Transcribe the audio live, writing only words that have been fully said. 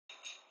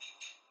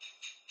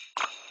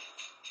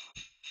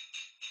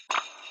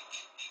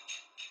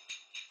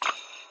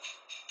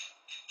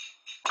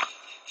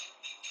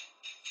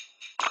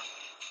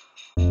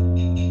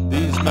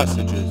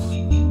messages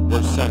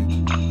were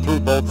sent through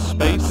both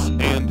space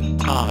and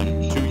time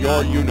to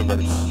your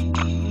universe.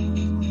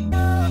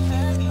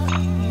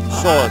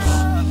 Source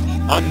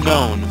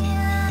unknown.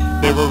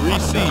 They were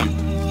received,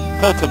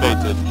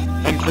 cultivated,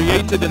 and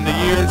created in the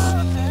years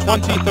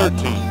 2013,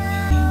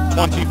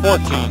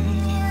 2014,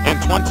 and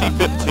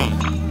 2015.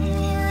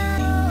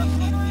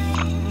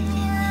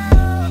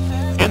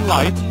 In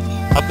light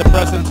of the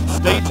present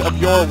state of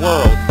your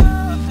world,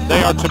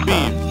 they are to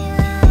be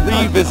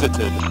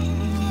revisited.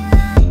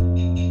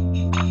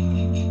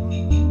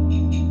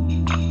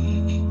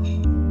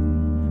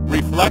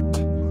 Reflect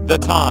the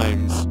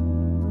times.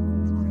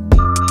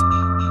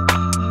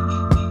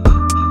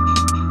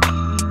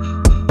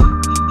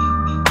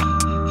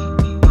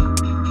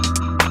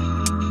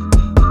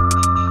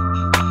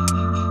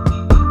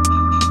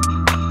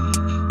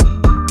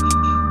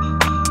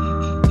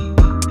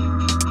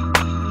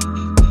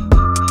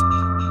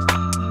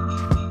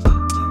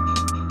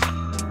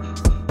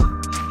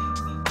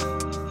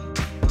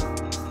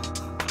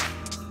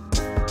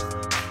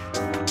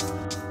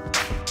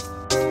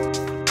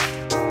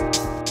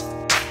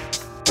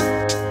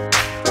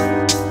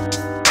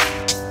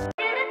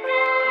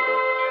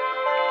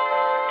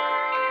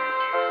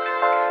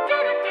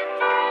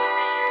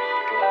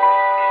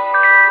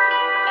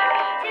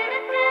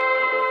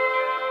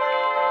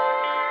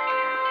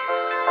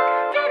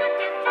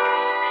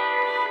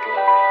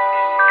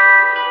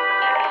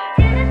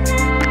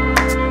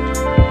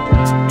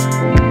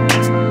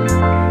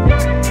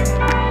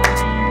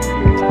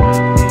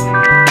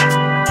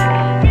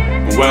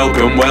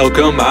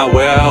 Welcome, I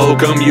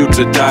welcome you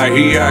to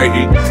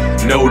die.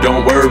 No,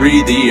 don't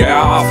worry, the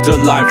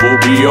afterlife will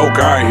be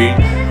okay.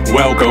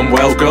 Welcome,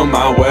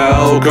 I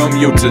welcome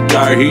you to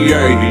die.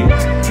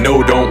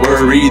 No, don't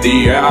worry,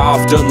 the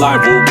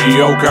afterlife will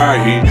be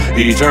okay.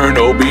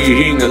 Eternal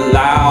being,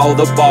 allow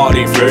the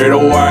body fade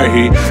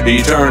away.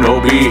 Eternal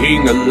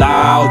being,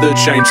 allow the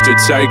change to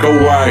take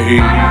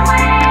away.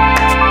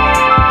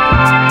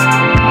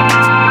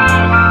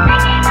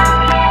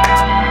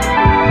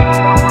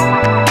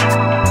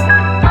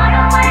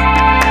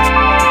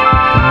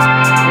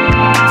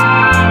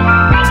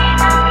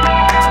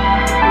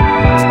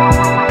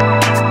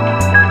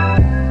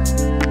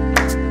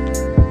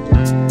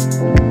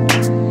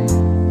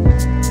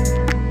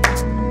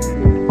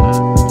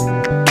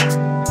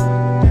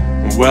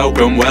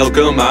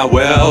 Welcome, I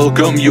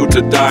welcome you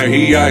to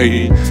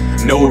die.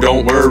 No,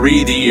 don't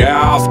worry, the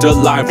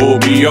afterlife will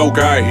be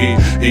okay.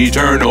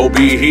 Eternal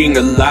being,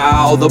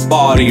 allow the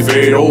body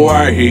fade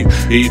away.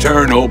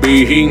 Eternal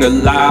being,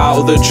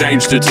 allow the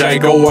change to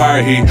take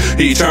away.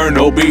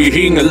 Eternal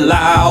being,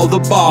 allow the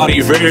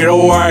body fade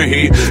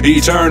away.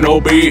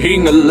 Eternal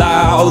being,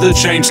 allow the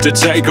change to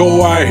take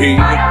away.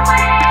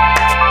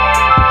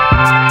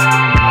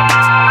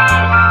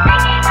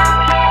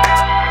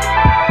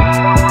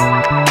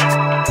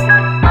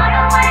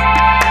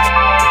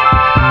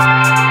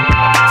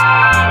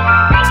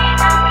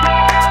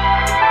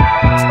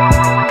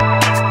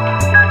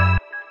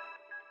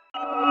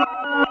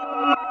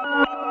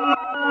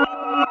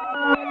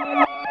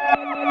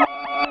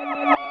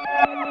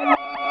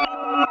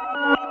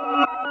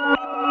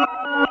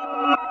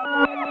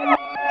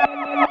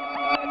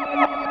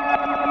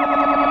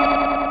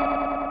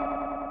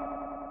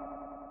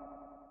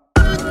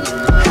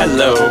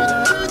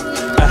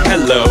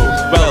 Hello,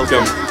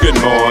 welcome, good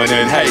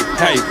morning, hey,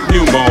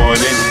 new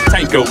morning.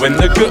 Tanko and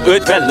the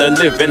Goodfella,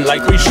 living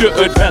like we should,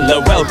 fella.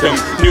 Welcome,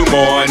 new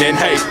morning,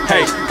 hey,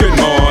 good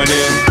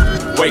morning.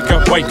 Wake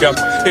up,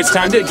 it's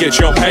time to get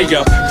your pay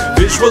up.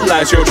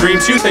 Visualize your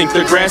dreams, you think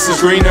the grass is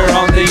greener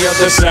on the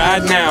other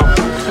side now.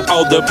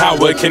 All the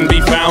power can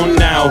be found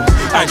now.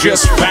 I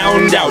just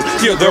found out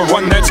you're the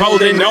one that's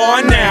holding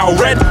on now.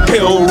 Red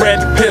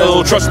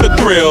pill, trust the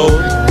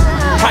thrill.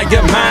 How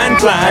your mind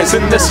flies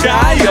in the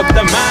sky of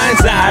the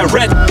mind's eye.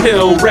 Red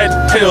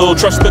pill,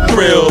 trust the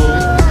thrill.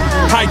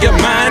 How your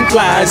mind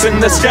flies in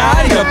the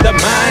sky of the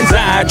mind's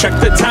eye. Check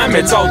the time,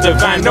 it's all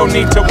divine. No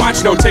need to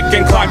watch, no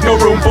ticking clock. No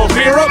room for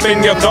fear up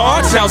in your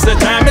thoughts. Now's the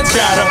time, it's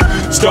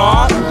gotta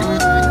stop.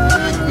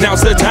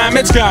 Now's the time,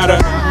 it's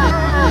gotta.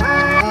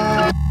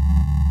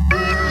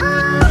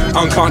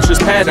 Unconscious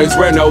patterns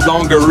we're no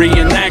longer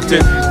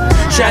reenacting.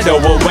 Shadow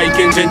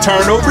awakens,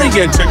 internal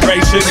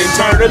reintegration.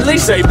 Internally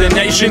save the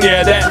nation,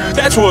 yeah,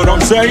 that's what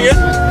I'm saying.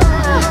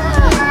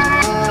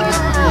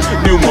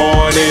 New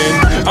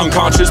morning,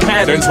 unconscious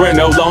patterns we're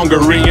no longer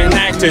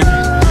reenacting.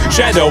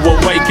 Shadow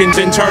awakens,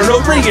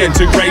 internal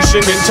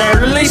reintegration.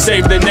 Internally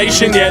save the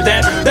nation, yeah,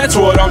 that's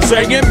what I'm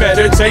saying.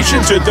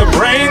 Meditation to the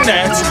brain,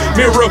 that's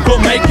miracle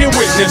making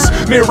witness.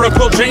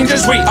 Miracle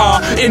changes, we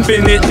are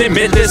infinite,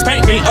 limitless.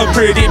 Paint me a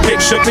pretty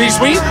picture, please.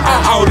 We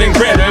are all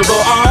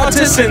incredible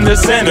artists in the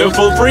center,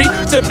 full free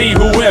to be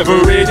whoever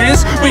it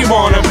is we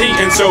wanna be.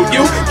 And so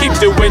you keep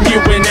doing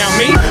you and now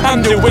me,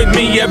 I'm doing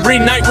me.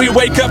 Every night we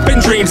wake up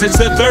in dreams, it's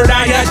the third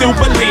eye, I do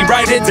believe.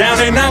 Write it down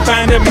and I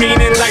find a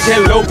meaning like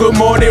hello, good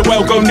morning,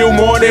 welcome, new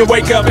morning.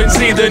 Wake up and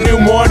see the new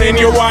morning,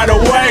 you're wide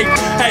awake.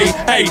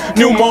 Hey,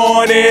 new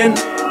morning.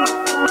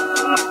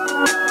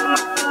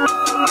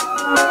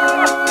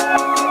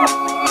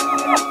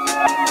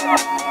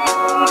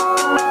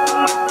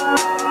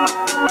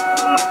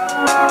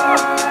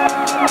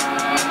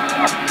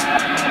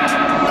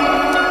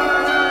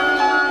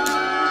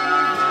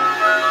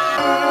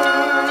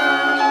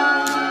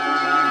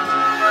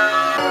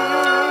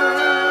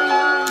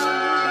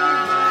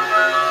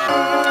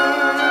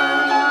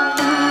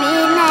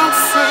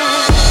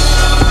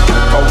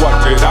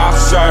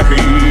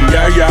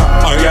 Yeah,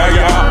 yeah, oh yeah,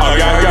 yeah, oh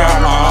yeah,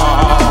 yeah,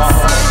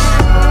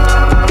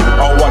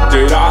 oh, what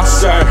did I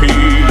say?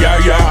 Yeah,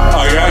 yeah,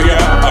 oh yeah,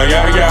 yeah, oh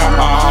yeah, yeah,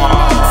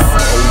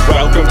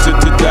 welcome to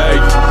today.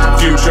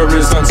 Future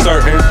is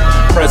uncertain,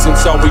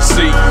 present's all we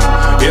see.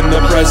 In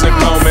the present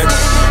moment,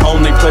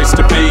 only place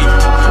to be.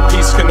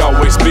 Peace can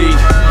always be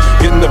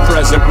in the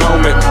present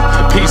moment.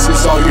 Peace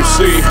is all you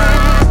see.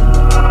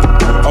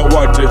 Oh,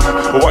 what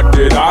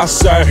did I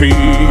say?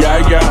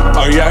 Yeah, yeah,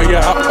 oh yeah,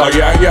 yeah, oh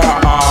yeah, yeah,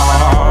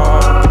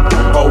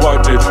 oh,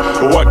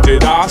 what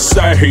did I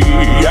say?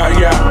 Yeah,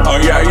 yeah, oh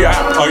yeah, yeah,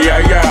 oh yeah,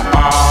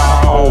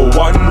 yeah, oh,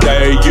 one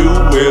day you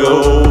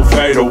will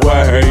fade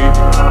away.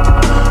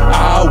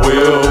 I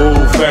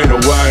will fade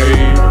away.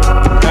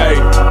 Hey,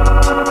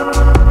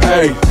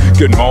 hey,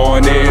 good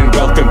morning,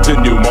 welcome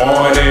to new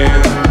morning.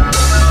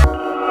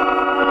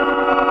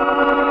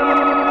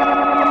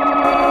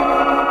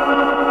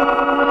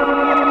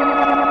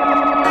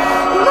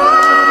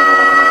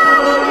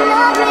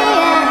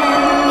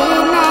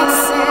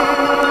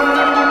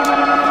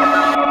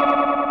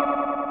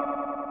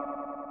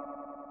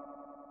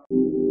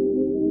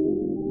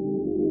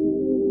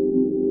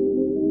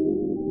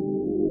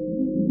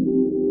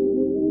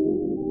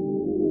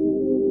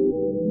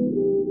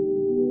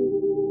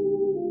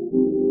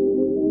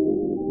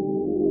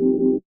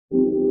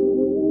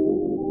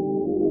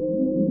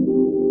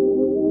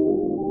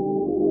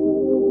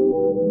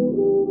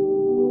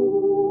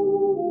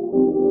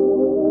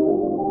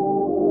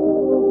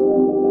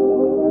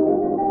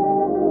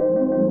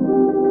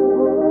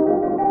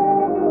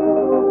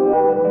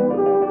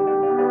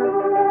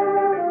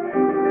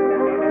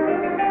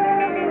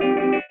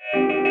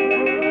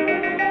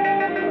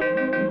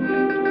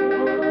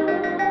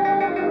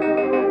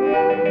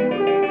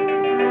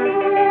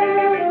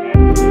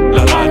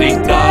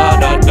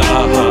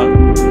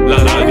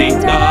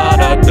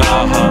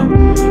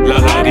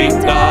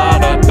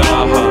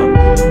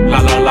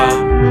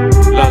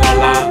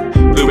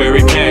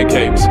 Blueberry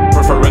pancakes,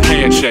 prefer a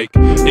handshake.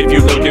 If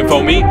you're looking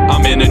for me,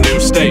 I'm in a new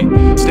state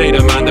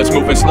of mind that's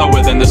moving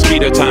slower than the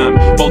speed of time.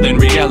 Bold in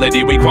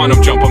reality, we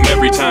quantum jump them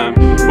every time.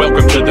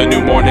 Welcome to the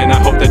new morning, I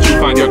hope that you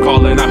find your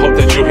calling. I hope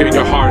that you hear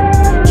your heart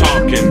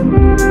talking,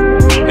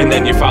 and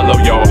then you follow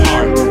your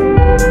heart,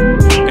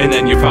 and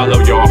then you follow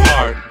your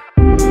heart.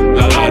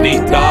 La la dee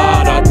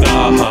da da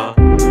da,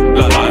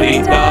 la la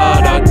dee da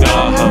da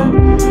da,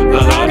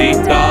 la la dee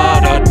da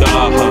da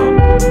da,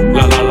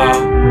 la la la,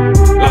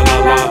 la la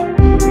la.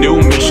 New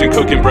mission,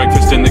 cooking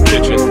breakfast in the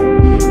kitchen.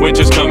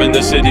 Winter's coming,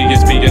 the city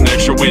is being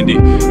extra windy.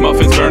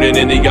 Muffins burning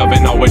in the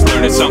oven, always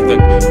learning something.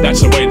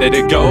 That's the way that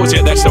it goes,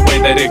 yeah, that's the way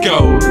that it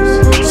goes.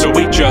 So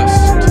we just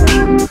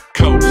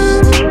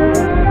coast.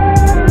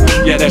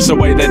 Yeah, that's the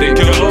way that it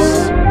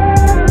goes.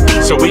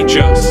 So we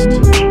just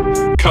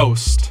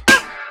coast.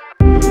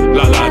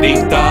 La la dee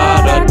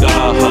da da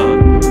da,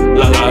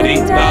 la la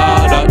dee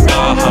da da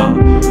da,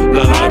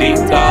 la la dee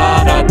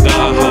da da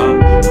da,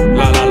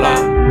 la la la,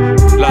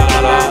 la la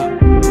la,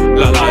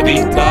 la la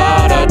dee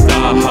da da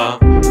da,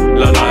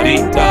 la la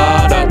dee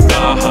da da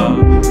da,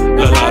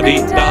 la la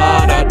dee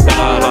da da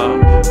da,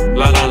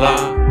 la la la,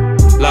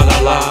 la la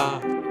la.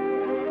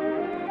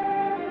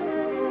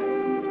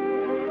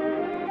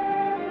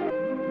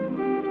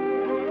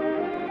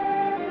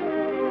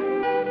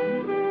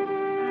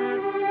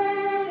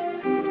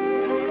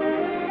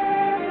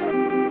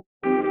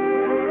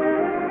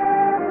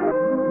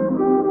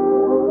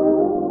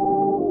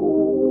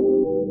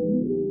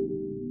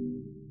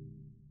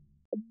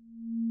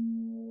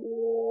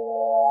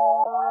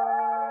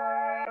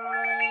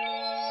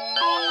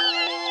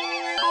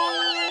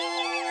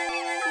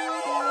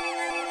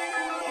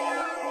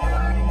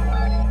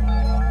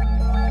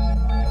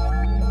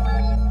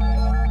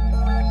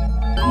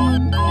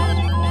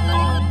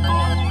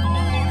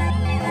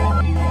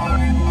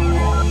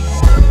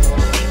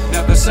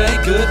 Say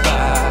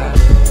goodbye.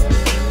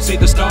 See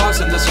the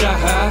stars in the sky,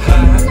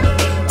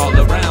 all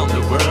around the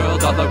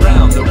world, all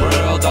around the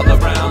world, all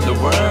around the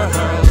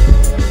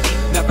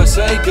world. Never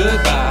say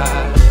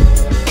goodbye.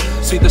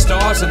 See the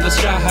stars in the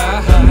sky,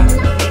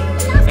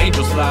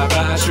 angels fly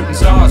by, shooting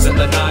stars in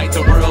the night.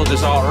 The world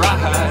is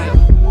alright.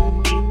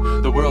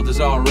 The world is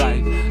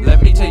alright.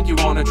 Let me take you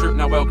on a trip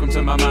now, welcome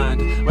to my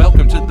mind.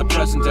 Welcome to the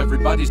present,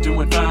 everybody's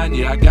doing fine.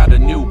 Yeah, I got a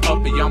new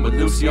puppy, I'm with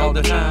Lucy all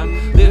the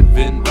time.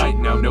 Living right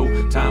now, no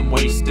time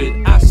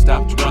wasted. I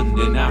stopped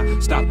running, I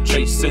stopped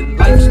chasing.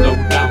 Life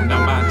slowed down,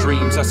 now my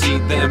dreams, I see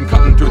them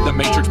cutting through the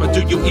matrix, but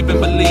do you even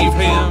believe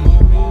him?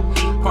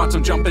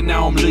 Quantum jumping,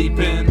 now I'm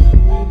leaping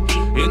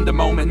in the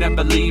moment and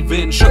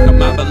believing. Shook up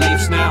my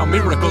beliefs now,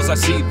 miracles I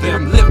see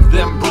them. Live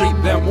them,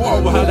 breathe them,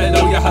 whoa,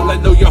 hallelujah,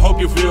 hallelujah. Hope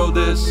you feel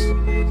this.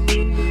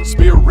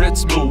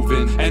 spirits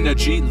moving,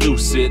 energy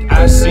lucid.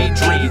 I see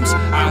dreams,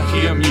 I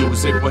hear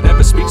music.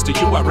 Whatever speaks to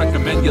you, I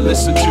recommend you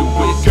listen to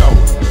it. Go,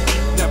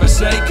 never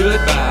say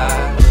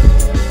goodbye.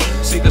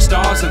 See the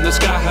stars in the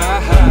sky,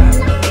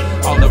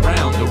 all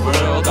around the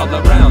world, all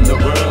around the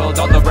world,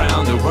 all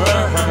around the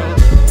world.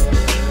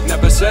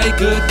 Never say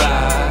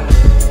goodbye.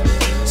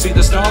 See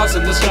the stars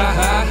in the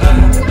sky.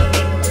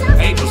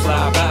 Angels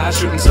fly by,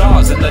 shooting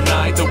stars in the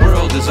night. The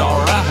world is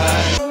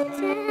alright.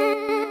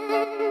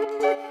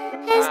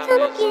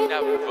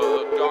 Never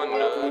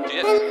gonna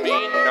get me,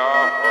 no.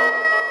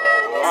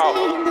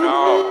 Oh no.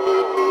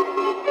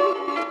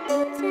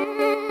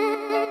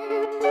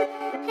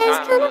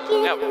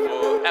 Never,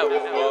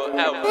 ever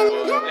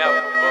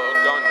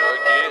gonna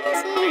get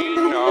me,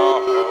 no.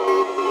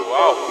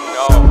 Oh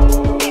no.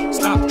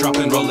 Stop,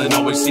 dropping, rolling,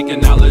 always seeking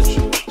knowledge.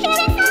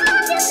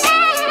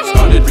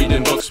 Started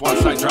reading books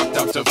once I dropped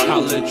out of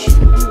college.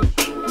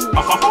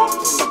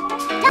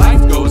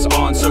 Life goes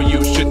on, so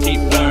you should keep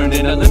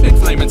learning. Olympic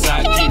flame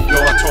inside, keep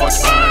your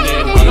torch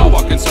burning. We all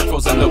walk in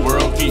circles and the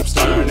world keeps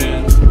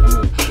turning.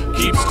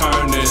 Keeps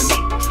turning.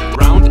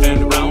 Round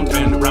and round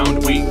and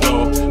round we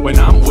go. When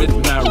I'm with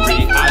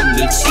Mary, I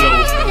live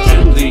slow.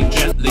 Gently,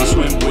 gently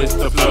swim with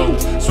the flow.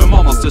 Swim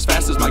almost as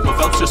fast as Michael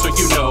Phelps, just so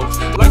you know.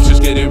 Life's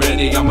just getting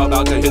ready, I'm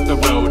about to hit the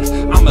road.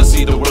 I'ma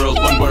see the world,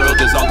 one world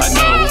is all I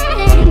know.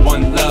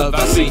 One love,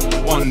 I see,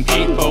 one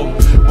people.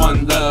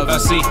 One love, I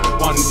see,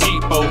 one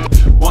people.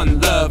 One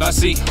love, I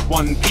see,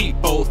 one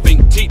people.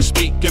 Think, teach,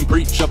 speak, and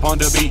preach upon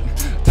the beat.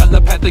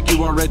 Telepathic,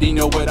 you already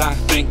know what I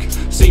think.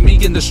 See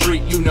me in the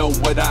street, you know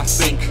what I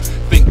think.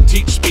 Think,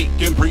 teach, speak,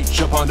 and preach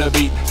upon the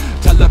beat.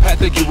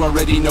 Telepathic, you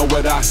already know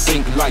what I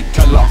think. Like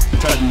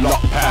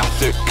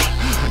telepathic,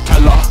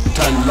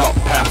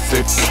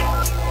 telepathic.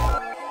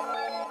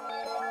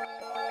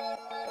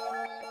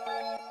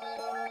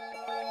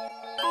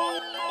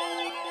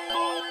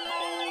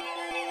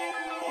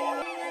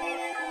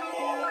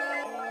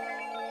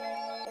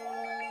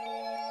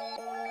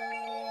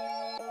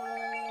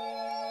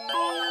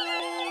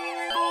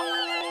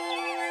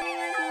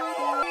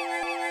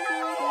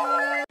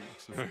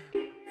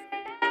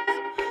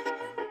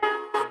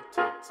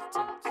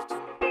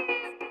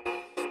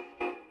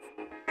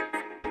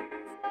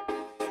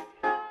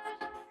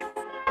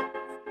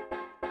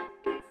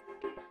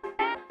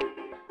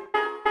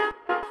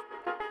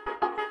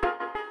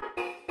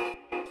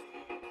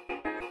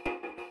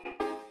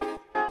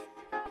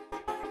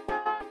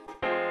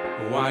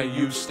 Why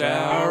you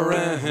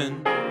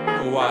staring?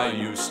 Why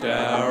you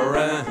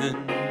staring?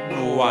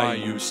 Why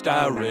you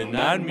staring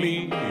at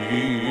me?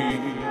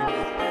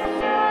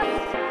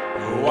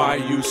 Why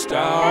you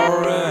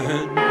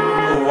staring?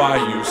 Why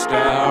you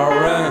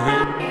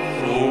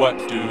staring? What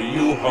do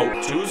you hope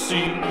to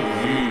see?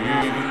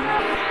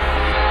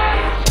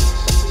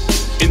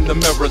 In the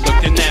mirror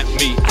looking at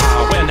me,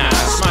 when I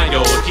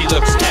smile, he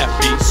looks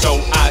happy. So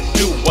I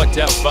do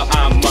whatever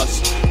I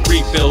must.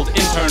 Rebuild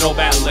internal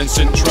balance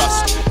and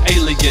trust.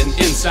 Alien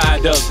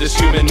inside of this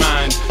human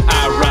mind.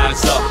 I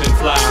rise up and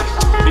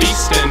fly.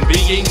 Beast and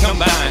being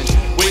combined.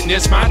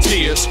 Witness my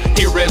tears,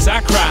 here as I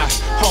cry.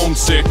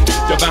 Homesick,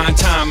 divine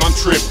time, I'm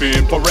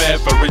tripping.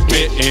 Forever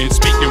admitting,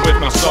 speaking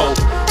with my soul.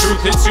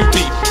 Truth hits you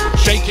deep,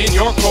 shaking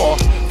your core.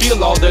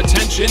 Feel all the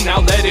tension, now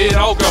let it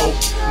all go.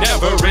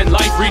 Never in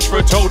life reach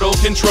for total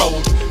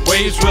control.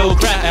 Waves will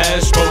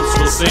crash, boats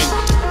will sink.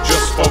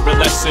 Just for a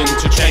lesson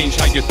to change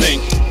how you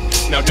think.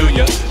 Now do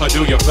you, or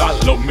do you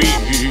follow me?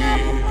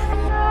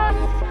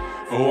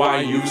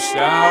 Why you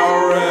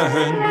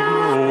staring?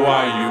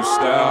 Why you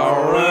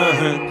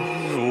staring?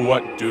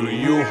 What do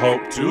you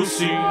hope to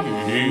see?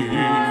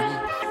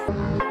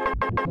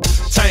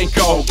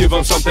 Tango, give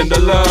them something to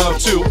love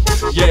to.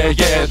 Yeah,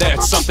 yeah,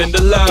 that's something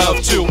to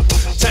love to.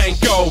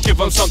 Tango, give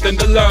them something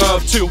to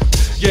love to.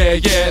 Yeah,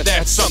 yeah,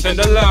 that's something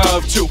to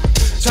love to.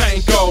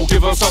 Tango,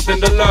 give them something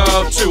to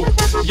love to.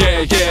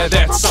 Yeah, yeah,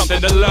 that's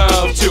something to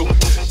love to.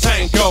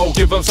 Tango,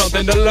 give them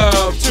something to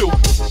love to.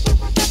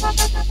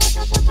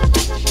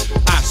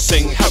 I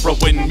sing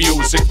heroin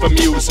music for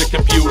music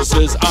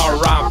abusers.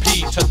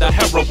 R.I.P. to the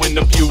heroin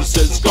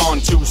abusers. Gone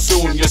too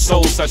soon, your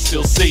souls I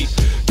still see.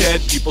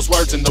 Dead people's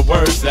words and the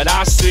words that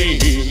I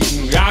sing.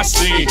 I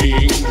sing.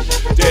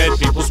 Dead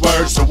people's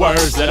words, the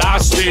words that I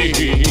sing.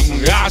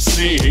 I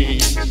sing.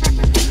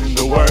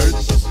 The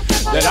words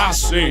that I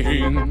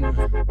sing.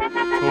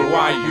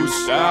 Why you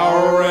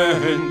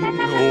staring?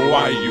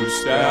 Why you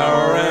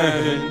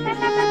staring?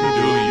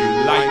 Do you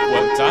like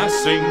what I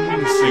sing?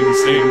 Sing,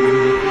 sing.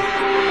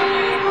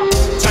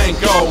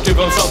 Tango, give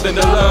them something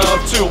to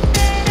love to.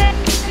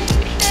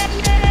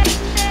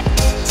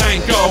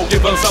 Tango,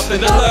 give them something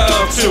to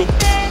love to.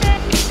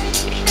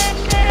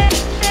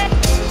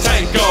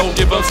 Tango,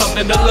 give them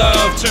something to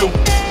love to.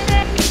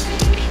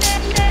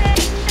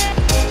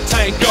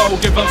 Tango,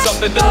 give them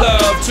something to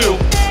love to.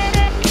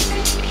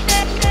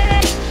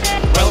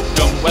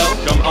 Welcome,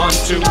 welcome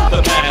onto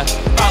the path.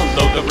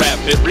 Follow the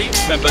rabbit,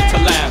 remember to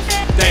laugh.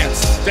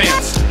 Dance,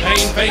 dance,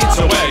 pain fades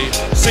away.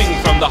 Sing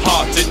from the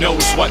heart, it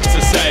knows what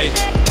to say.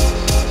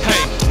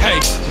 Hey, hey,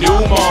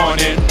 new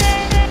morning.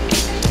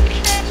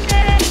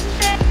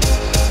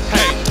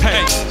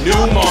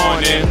 new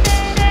morning.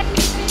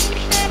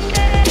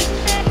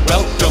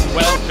 Welcome,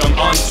 welcome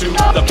onto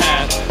the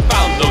path.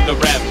 Follow the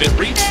rabbit,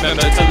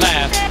 remember to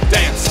laugh.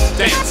 Dance,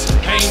 dance,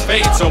 pain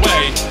fades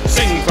away.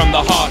 Sing from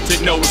the heart,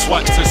 it knows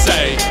what to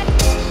say.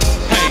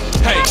 Hey,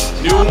 hey,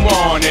 new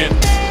morning.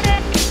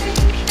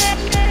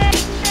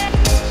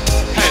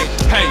 Hey,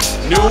 hey,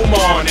 new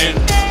morning.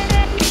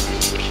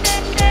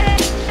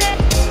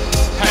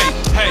 Hey,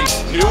 hey,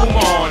 new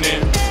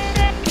morning.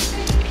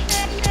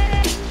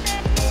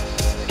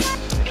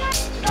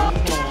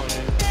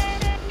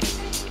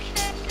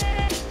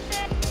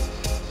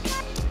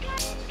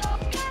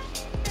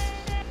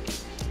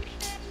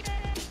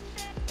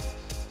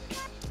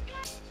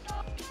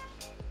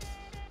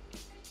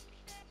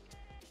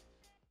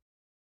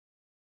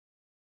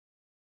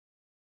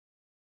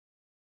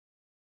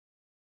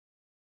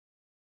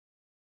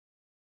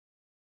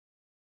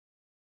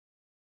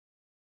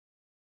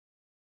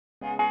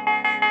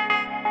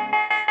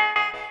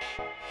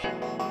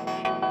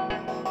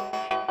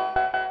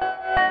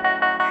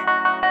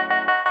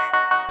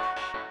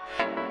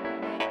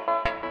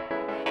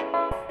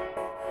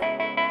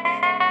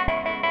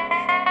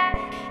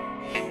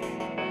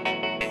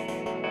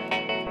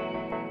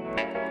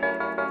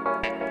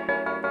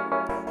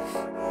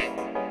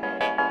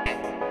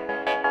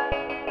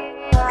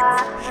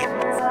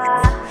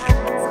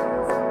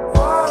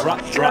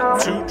 Drop,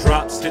 drop, 2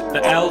 drops, hit the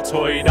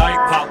Altoid, I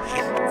pop.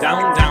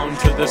 Down, down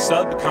to the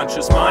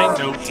subconscious mind,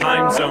 no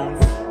time zone.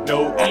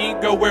 No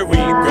ego where we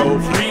go,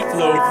 free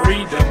flow,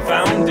 freedom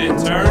found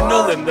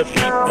internal in the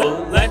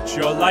people. Let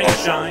your light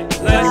shine,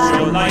 let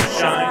your light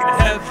shine.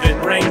 Heaven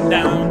rain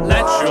down,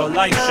 let your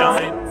light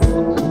shine.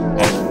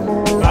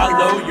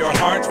 Follow your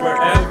heart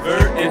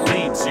wherever it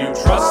leads you.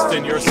 Trust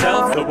in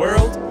yourself, the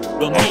world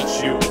will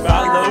meet you.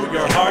 Follow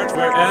your heart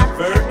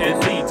wherever it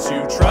leads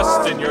you.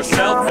 Trust in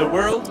yourself, the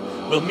world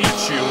will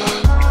meet you.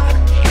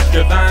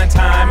 Divine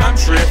time, I'm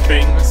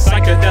tripping.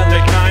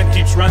 Psychedelic mind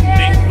keeps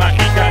running. My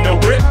feet got no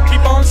grip,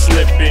 keep on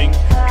slipping.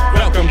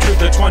 Welcome to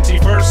the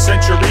 21st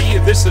century.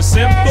 This is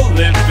simple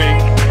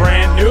living.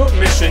 Brand new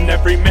mission.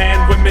 Every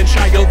man, woman,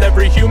 child,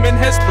 every human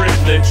has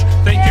privilege.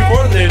 Thank you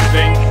for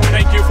living.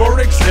 Thank you for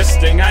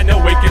existing. I know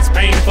it gets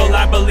painful.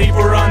 I believe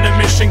we're on a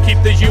mission.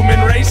 Keep the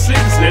human race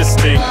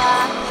existing.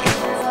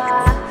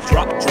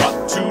 Drop, drop,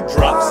 2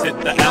 drops, hit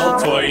the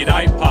Altoid,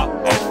 I pop.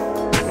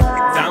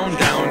 Down,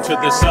 down to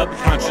the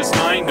subconscious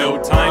mind, no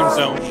time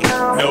zone.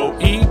 No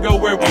ego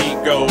where we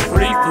go,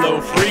 free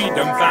flow,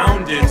 freedom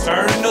found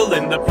internal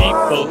in the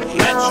people.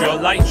 Let your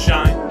light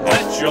shine,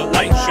 let your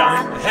light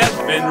shine.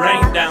 Heaven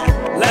rain down,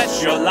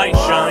 let your light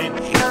shine.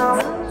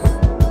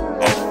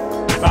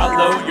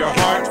 Follow your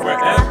heart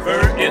wherever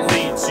it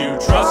leads you.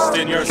 Trust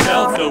in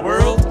yourself, the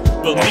world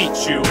will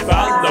meet you.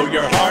 Follow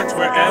your heart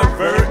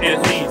wherever it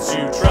leads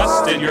you.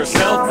 Trust in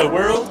yourself, the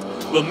world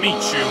will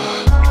meet you.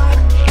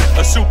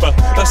 A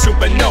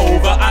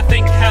supernova. I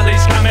think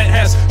Halley's comet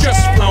has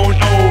just flown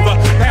over.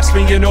 Past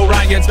me in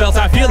Orion's belt,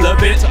 I feel a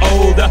bit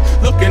older.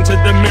 Look into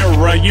the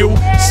mirror, you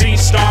see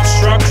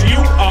starstruck. You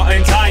are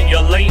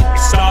entirely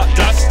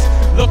stardust.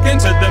 Look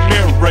into the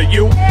mirror,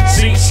 you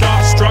see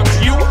starstruck.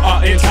 You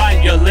are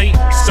entirely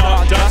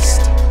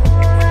stardust.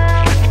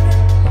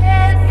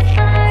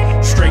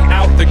 Straight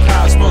out the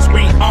cosmos,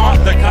 we are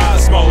the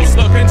cosmos.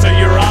 Look into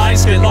your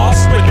eyes, get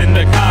lost within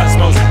the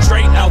cosmos.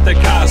 Straight out the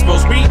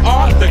cosmos, we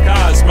are the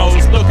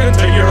cosmos. Look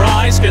into your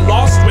eyes, get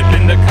lost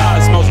within the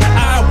cosmos.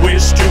 I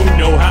wish to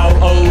know how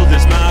old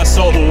is my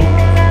soul.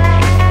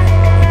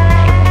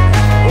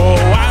 Oh,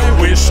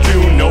 I wish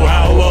to know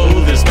how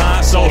old is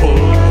my soul.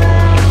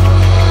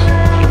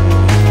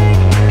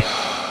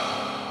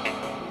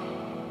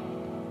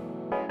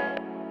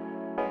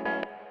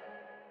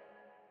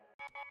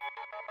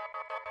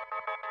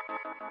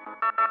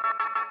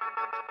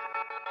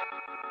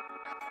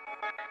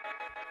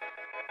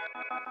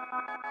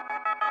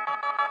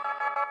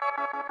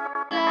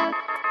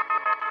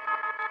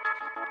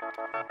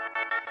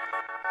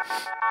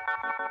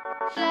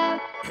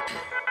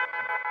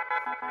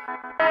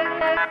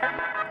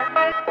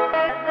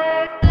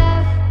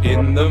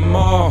 In the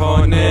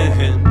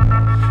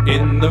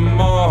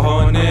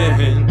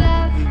morning,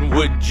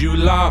 would you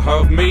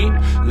love me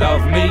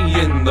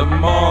in the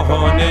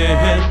morning,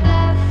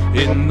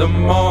 in the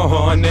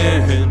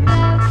morning,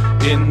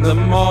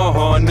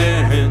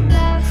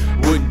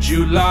 would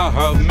you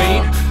love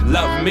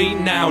me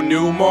now,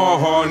 new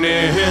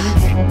morning.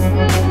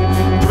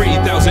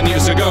 3,000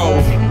 years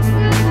ago,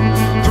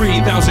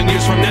 3,000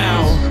 years from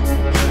now,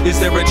 is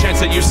there a chance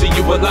that you see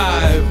you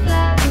alive?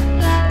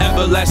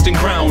 Everlasting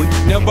crown,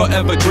 never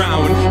ever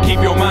drown.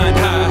 Keep your mind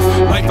high,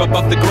 life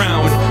above the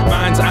ground.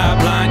 Mind's eye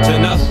blind to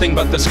nothing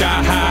but the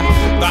sky high.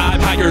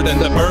 Vibe higher than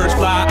the birds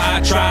fly.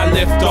 I try,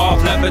 lift off,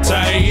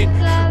 levitate.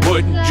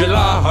 Would you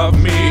love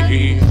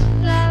me?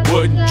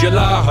 Would you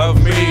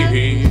love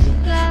me?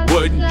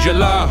 Would you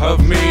love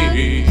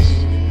me?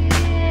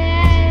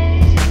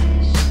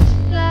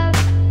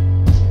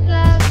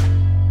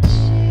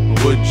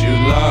 Would you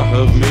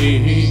love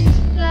me?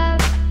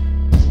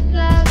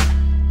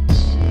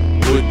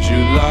 Would you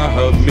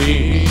love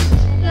me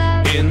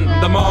in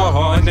the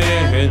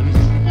morning,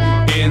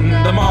 in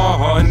the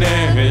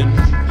morning,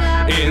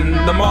 in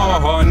the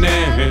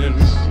morning.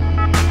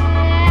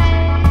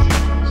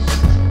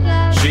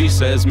 She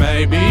says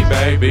maybe,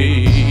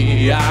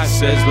 baby. I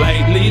says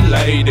lately,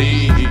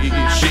 lady.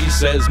 She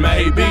says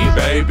maybe,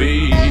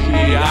 baby.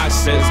 I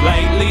says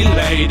lately,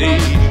 lady.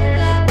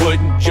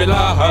 Wouldn't you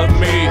love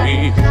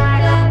me?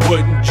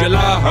 Wouldn't you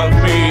love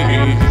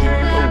me?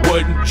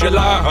 Wouldn't you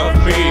love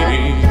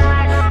me?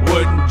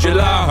 Wouldn't you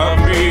love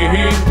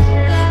me?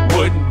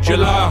 Wouldn't you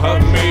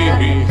love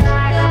me?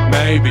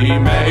 Maybe,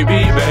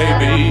 maybe,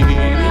 baby.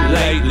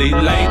 Lately,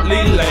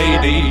 lately,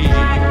 lady.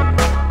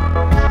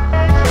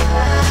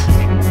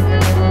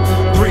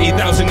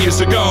 3,000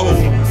 years ago,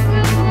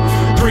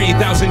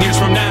 3,000 years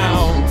from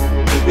now,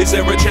 is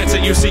there a chance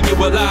that you see you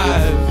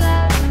alive?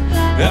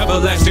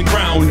 Everlasting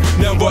crown,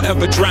 never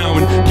ever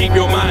drown. Keep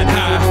your mind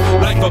high,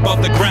 life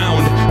above the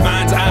ground.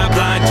 Mind's eye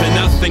blind to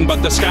nothing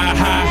but the sky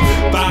high.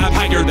 Vibe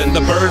higher than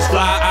the birds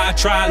fly. I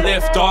try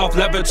lift off,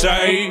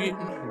 levitate.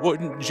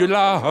 Wouldn't you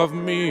love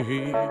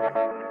me?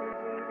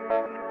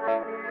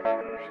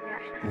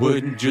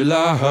 Wouldn't you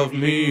love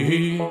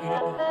me?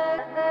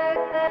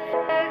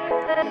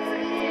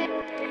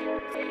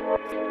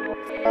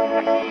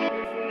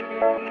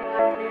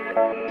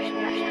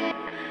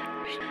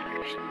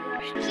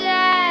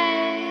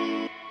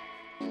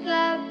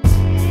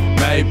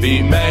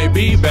 Maybe,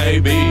 maybe,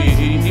 baby.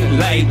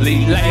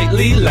 Lately,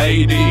 lately,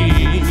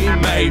 lady.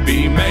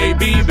 Maybe,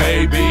 maybe,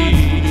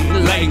 baby.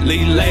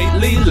 Lately,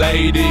 lately,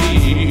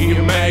 lady.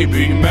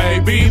 Maybe,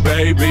 maybe,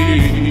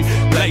 baby.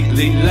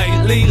 Lately,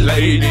 lately,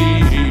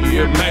 lady.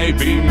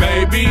 Maybe,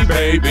 maybe,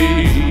 baby.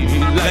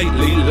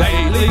 Lately,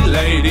 lately,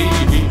 lady.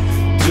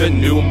 The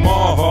new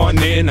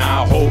morning,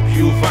 I hope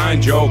you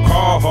find your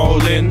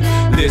calling.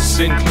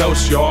 Listen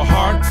close, your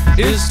heart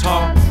is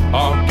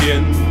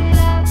talking.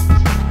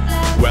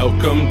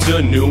 Welcome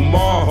to new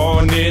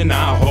morning,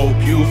 I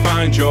hope you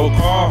find your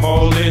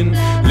calling.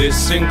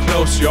 Listen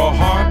close, your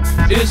heart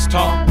is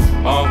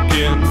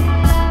talking.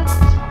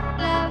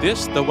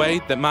 This the way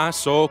that my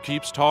soul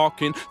keeps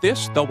talking.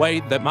 This the way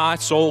that my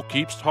soul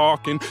keeps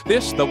talking.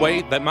 This the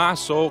way that my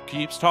soul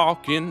keeps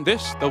talking.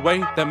 This the way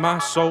that my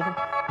soul.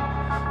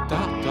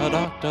 Da da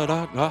da da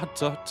da da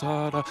da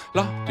da da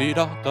la di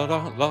da da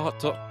da la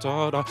da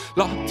da da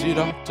la di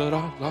da da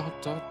da la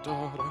da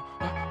da da.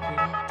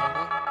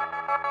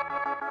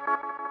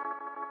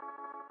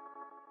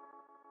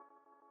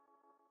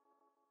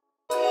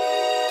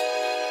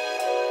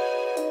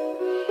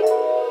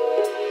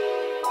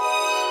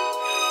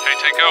 Hey,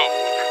 Tanko,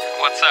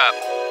 what's up?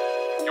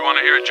 You want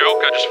to hear a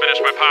joke? I just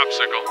finished my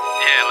popsicle.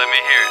 Yeah, let me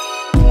hear it.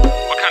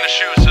 What kind of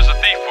shoes does a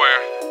thief wear?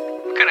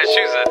 What kind of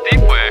shoes does a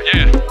thief wear?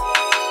 Yeah.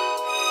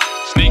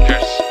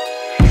 Sneakers.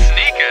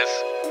 Sneakers?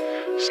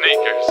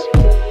 Sneakers.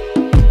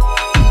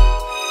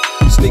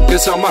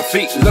 Sneakers on my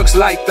feet, looks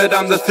like that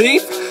I'm the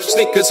thief.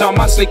 Sneakers on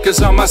my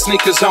sneakers on my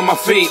sneakers on my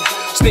feet.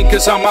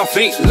 Sneakers on my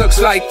feet, looks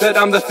like that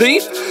I'm the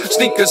thief.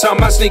 Sneakers on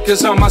my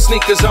sneakers on my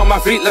sneakers on my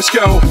feet, let's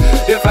go.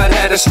 If I'd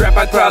had a strap,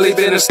 I'd probably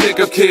been a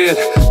sticker kid.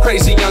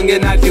 Crazy young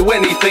and I'd do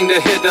anything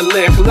to hit a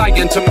lick.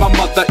 Lying to my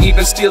mother,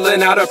 even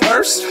stealing out her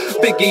purse.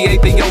 Biggie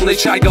ain't the only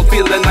child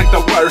feeling like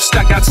the worst.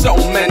 I got so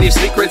many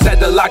secrets, had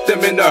to lock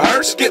them in the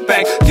hearse. Get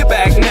back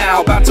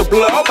now, about to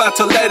blow, about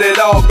to let it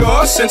all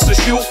go. Since the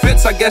shoe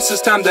fits, I guess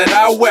it's time that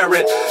I wear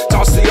it.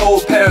 Toss the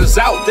old pairs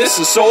out, this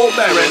is soul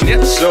bearing.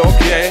 It's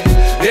okay,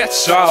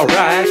 it's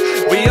alright.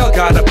 We all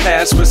got a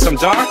past with some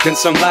dark and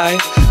some light.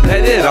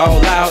 Let it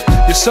all out,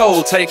 your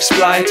soul takes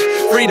flight.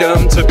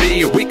 Freedom to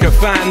be, we could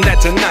find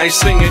that tonight.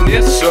 Singing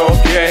it's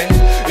okay,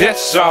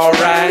 it's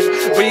alright.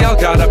 We all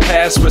got a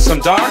past with some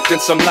dark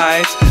and some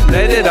light.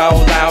 Let it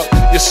all out,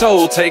 your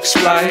soul takes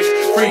flight.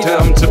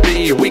 Freedom to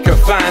be, we could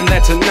find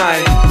that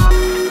tonight.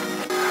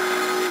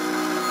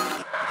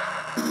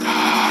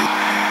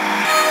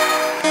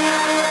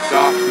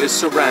 Darkness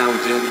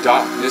surrounding,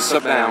 darkness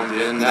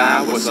abounding.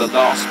 I was a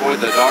lost boy,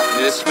 the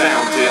darkness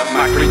found him.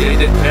 I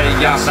created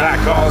chaos, I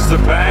caused the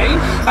pain.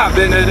 I've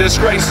been a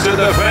disgrace to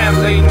the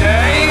family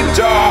name.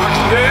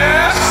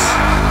 Darkness.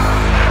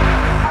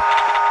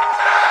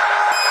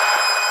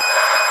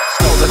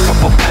 Stole a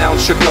couple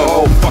pounds, shook the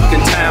whole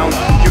fucking town.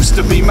 Used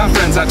to be my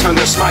friends, I turned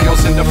their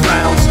smiles into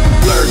frowns.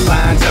 Blurred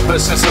lines ever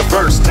since the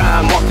first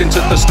time. Walked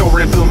into the store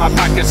and blew my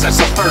pockets, that's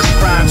the first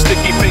crime.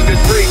 Sticky fingers,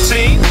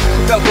 preteen.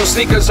 Velcro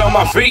sneakers on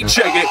my feet,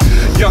 check it.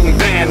 Young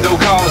vandal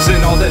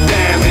causing all the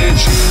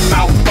damage.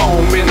 Mouth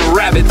foaming,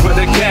 rabid for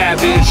the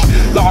cabbage.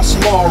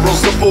 Lost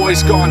morals, the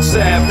boy's gone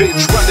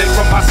savage. Running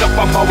from myself,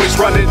 I'm always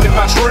running in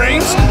my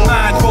dreams.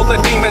 Mind full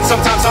of demons,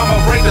 sometimes I'm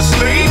afraid to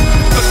sleep.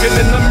 Looking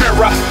in the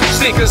mirror,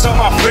 sneakers on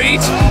my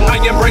feet. I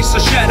embrace the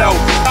shadow,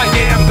 I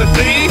am the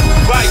thief.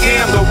 I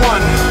am the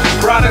one,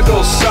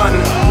 prodigal son.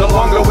 No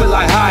longer will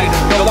I hide,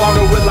 no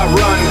longer will I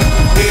run.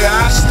 Here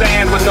I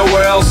stand with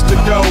nowhere else to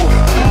go.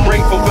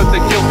 Grateful for the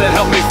guilt that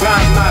helped me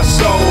find my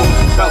soul.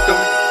 Welcome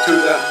to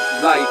the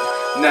light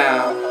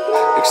now.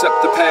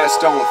 Accept the past,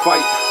 don't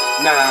fight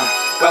now.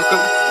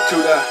 Welcome to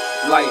the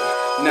light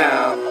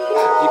now.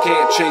 You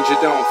can't change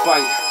it, don't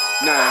fight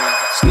now.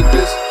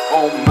 Sneakers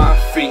on my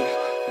feet.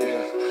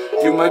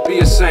 Yeah, you might be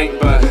a saint,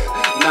 but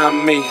not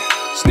me.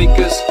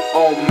 Sneakers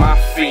on my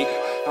feet.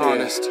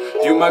 Honest,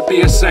 you might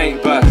be a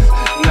saint, but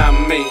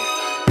not me.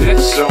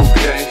 It's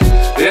okay,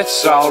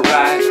 it's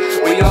alright.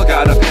 We all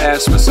got a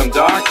past with some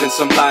dark and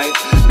some light.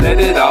 Let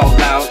it all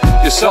out,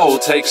 your soul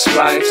takes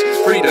flight.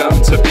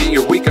 Freedom to be,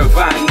 we can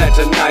find that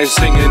tonight.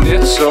 Singing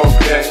it's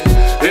okay,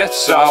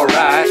 it's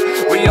alright.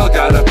 We all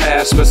got a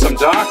past with some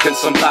dark and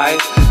some light.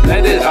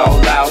 Let it all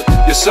out,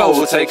 your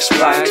soul takes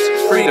flight.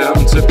 Freedom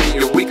to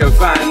be, we can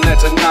find that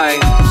tonight.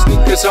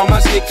 Sneakers on my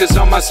sneakers,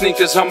 on my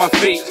sneakers, on my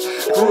feet.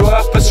 Grew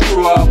up a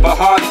screw up, a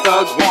hard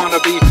thug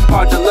wannabe.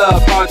 Hard to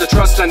love, hard to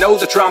trust, I know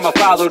the trauma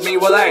followed me.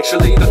 Well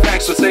actually, the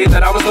facts would say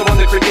that I was the one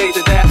that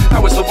created that. I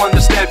was the one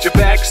that stabbed your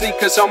back.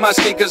 Sneakers on my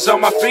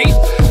feet.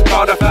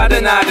 Thought if I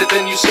denied it,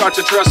 then you start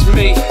to trust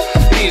me.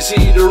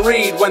 Easy to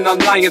read when I'm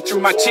lying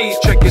through my teeth.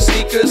 Check your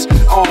sneakers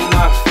on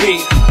my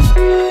feet.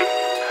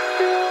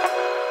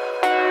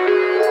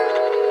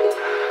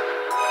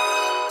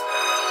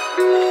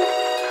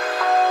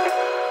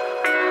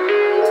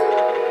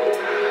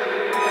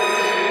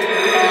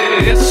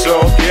 It's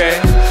okay,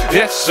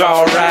 it's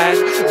alright.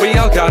 We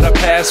all got a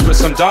past with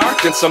some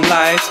dark and some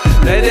light.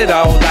 Let it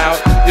all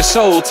out, your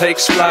soul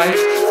takes flight.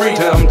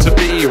 Freedom to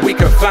be, we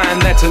can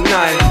find that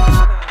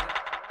tonight.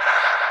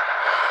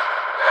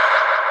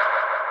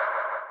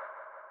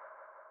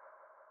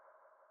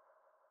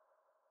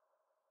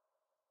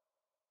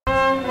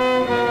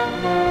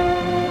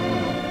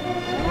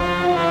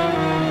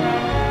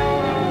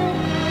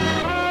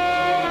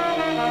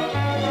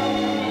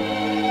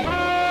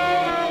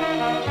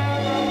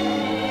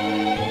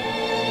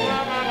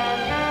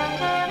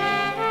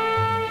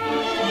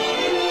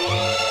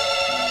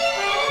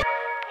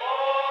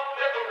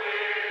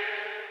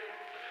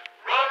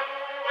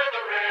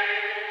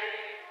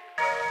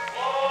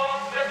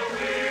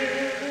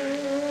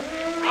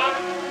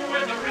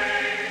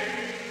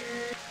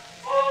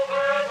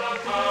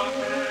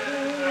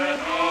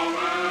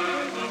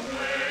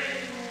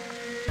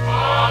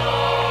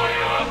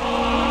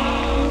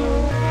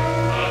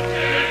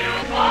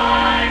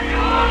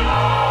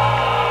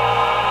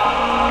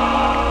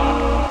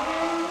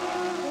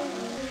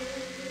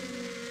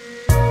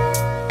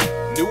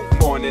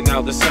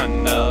 Now the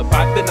sun up,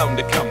 I've been on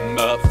the come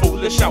up.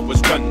 Foolish, I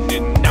was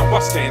running, now I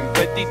stand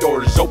ready.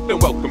 Doors open,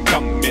 welcome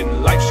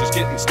coming. Life's just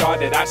getting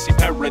started, I see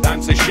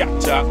paradigms they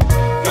shatter.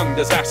 Young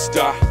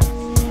disaster,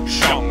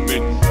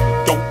 shaman.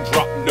 Don't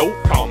drop no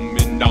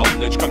common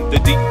knowledge. Come to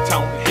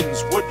D-Town,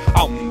 Hinswood,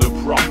 I'm the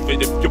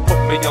prophet. If you put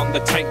me on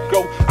the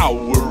tango, I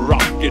will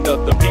rock it.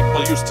 Other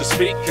people used to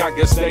speak, I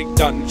guess they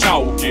done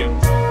talking.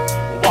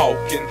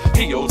 Walking,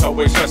 heels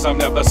always stress, I'm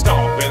never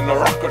stopping.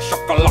 Rocker,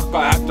 shakalaka,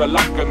 I have to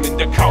lock him in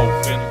the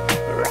coffin.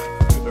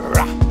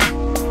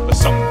 But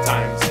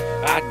sometimes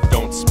I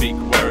don't speak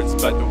words,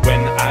 but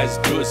when I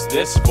do,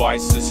 this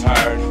voice is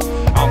heard.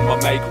 I'ma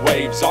make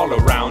waves all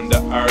around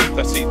the earth.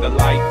 I see the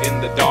light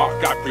in the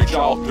dark, I preach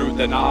all through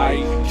the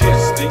night.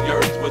 Kiss the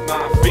earth with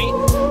my feet.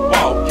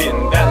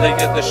 Walking, valley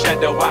of the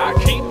shadow I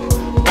keep.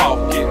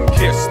 Walking,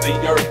 kiss the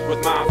earth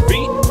with my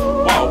feet.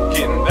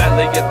 Walking,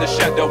 valley of the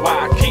shadow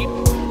I keep.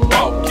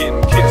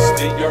 Walking, kiss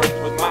the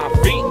earth with my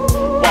feet.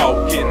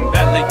 Walking,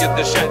 valley of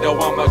the shadow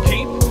I'ma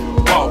keep.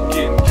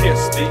 Walking,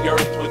 kiss the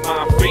earth with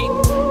my feet.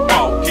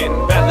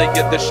 Walking, valley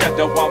of the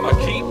shadow I'ma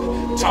keep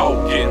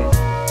talking.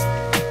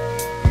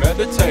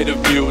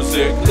 Meditative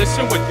music,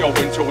 listen with your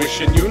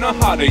intuition, you know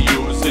how to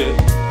use it.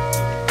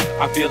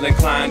 I feel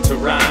inclined to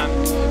rhyme.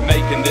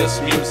 Making this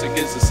music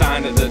is a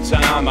sign of the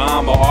time.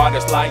 I'm an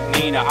artist like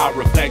Nina, I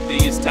reflect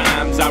these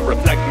times. I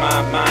reflect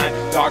my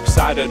mind, dark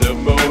side of the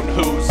moon.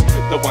 Who's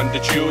the one to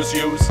choose?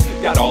 Use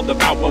got all the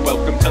power,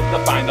 welcome to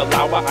the final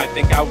hour. I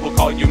think I will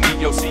call you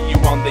Neo, see you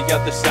on the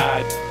other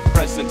side.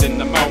 Present in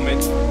the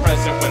moment,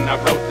 present when I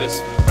wrote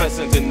this.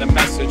 Present in the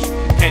message,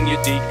 can you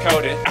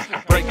decode it?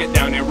 Break it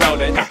down and roll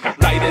it.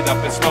 Light it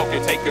up and smoke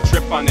it, take a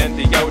trip on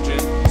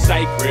entheogen.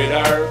 Sacred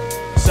herb,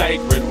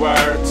 sacred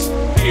words.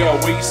 Here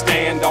we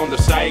stand on the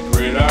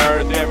sacred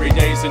earth. Every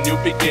day's a new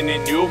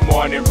beginning, new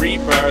morning,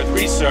 rebirth.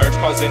 Research,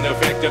 cause and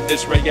effect of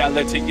this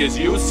reality is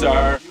you,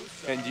 sir.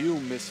 And you,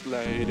 Miss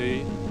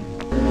Lady.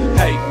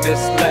 Hey, Miss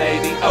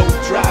Lady, oh,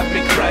 drive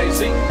me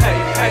crazy. Hey,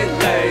 hey,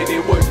 lady,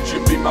 would you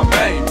be my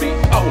baby?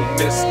 Oh,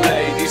 Miss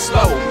Lady,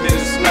 slow,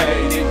 Miss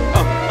Lady.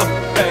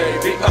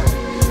 Baby,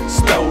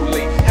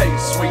 slowly. Hey,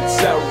 sweet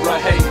Sarah,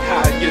 hey,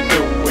 how you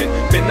doing?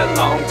 Been a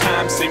long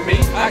time, see me,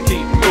 I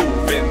keep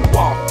moving,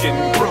 walking,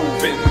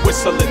 grooving,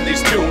 whistling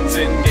these tunes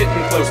and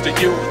getting close to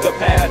you, the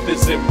path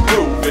is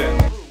improving.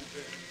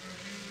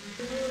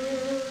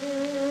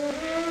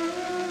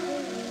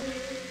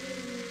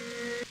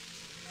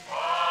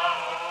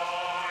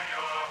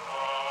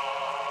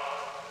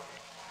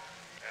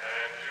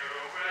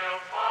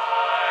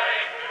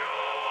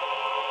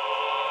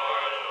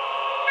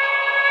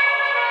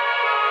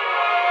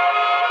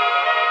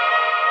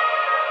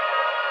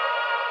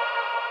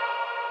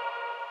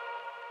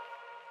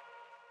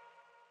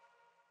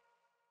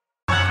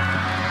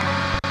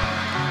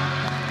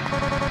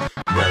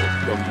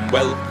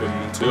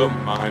 Welcome to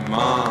my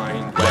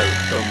mind.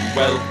 Welcome,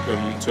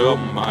 welcome to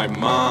my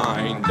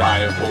mind.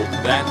 I hope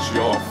that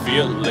you're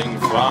feeling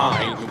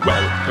fine.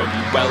 Welcome,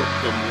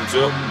 welcome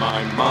to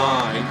my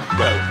mind.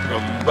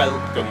 Welcome,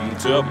 welcome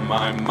to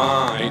my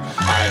mind.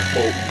 I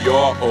hope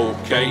you're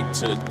okay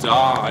to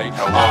die.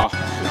 Are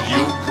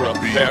you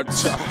prepared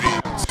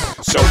to?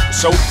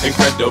 So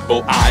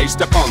incredible, I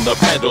step on the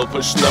pedal,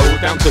 push slow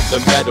down to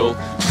the metal.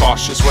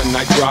 Cautious when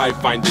I drive,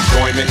 find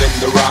enjoyment in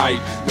the ride.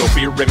 No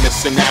fear in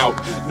missing out,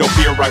 no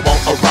fear I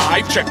won't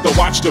arrive. Check the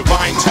watch,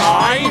 divine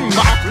time.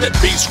 I flip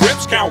these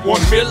scripts, count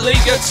 1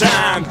 million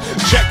time.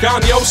 Check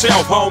on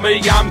yourself,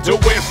 homie, I'm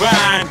doing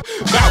fine.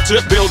 About to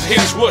build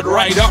his wood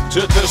right up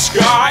to the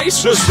sky.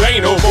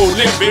 Sustainable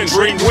living,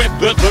 dream with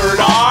the third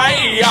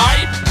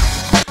eye.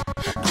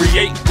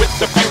 Create with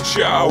the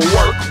future,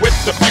 work with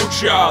the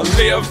future,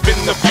 live in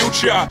the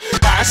future.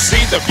 I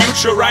see the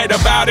future, write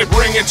about it,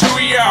 bring it to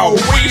you.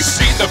 We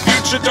see the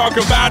future, talk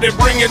about it,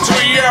 bring it to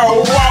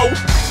you. Whoa.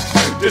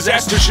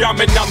 Disaster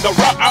shaman on the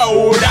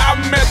road. I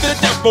met the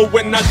devil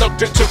when I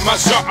looked into my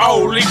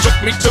soul. He took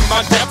me to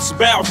my depths,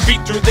 bare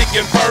feet through the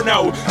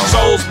inferno.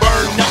 Souls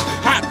burn up,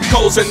 hot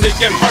coals in the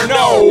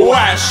inferno.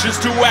 Ashes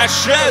to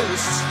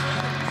ashes,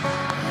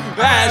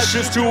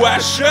 ashes to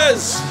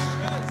ashes.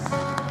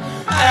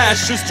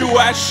 Ashes to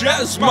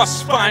ashes,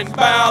 must find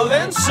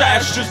balance.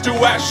 Ashes to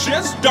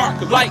ashes, dark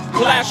light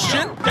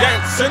clashing,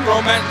 dancing,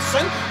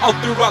 romancing, all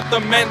throughout the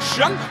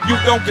mansion. You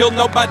don't kill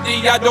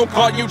nobody, I don't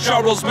call you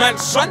Charles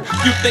Manson.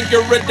 You think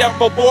you're a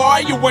devil,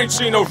 boy, you ain't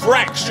seen a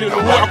fraction.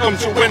 Welcome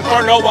to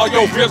Inferno, all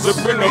your fears have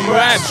been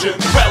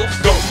imagined.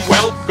 Welcome,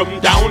 welcome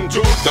down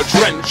to the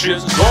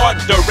trenches.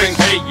 Ordering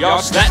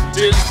chaos, that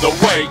is the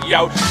way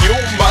out. You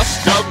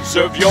must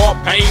observe your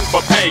pain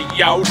for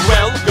payout.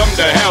 Welcome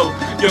to hell,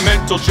 your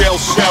mental jail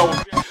cell.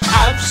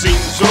 I've seen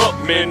so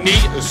many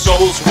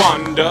souls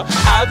wander.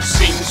 I've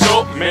seen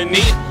so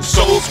many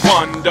souls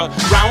wander.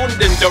 Round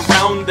and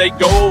around they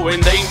go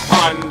and they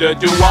ponder.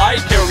 Do I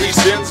carry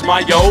sins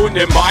my own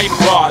and my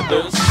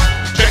father's?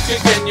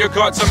 Check again, your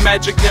cards are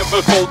magic,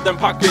 never fold them.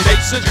 Pocket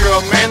aces, you're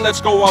a man,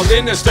 let's go all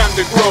in. It's time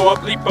to grow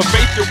up, leap of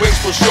faith, your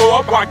wings will show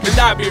up. Why could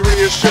I be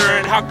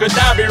reassured? How could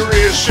I be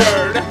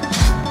reassured?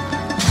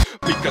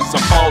 Because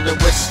I'm falling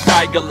with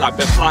style. I've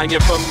been flying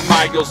for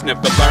miles,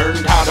 never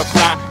learned how to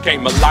fly.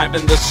 Came alive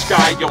in the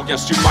sky, oh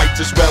yes you might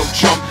as well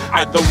jump.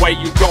 Either way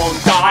you gon'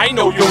 die,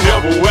 no you'll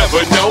never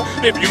ever know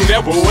if you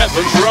never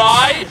ever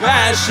try.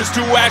 Ashes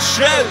to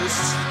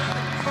ashes,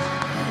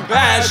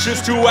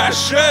 ashes to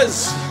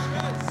ashes.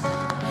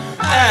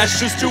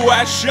 Ashes to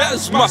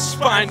ashes, must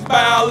find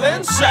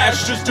balance.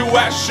 Ashes to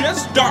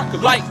ashes, dark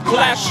light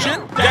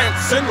clashing,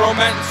 dancing,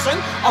 romancing,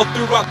 all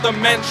throughout the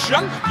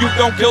mansion. You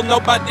don't kill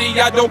nobody,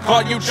 I don't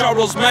call you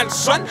Charles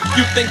Manson.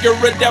 You think you're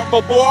a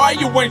devil, boy,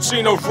 you ain't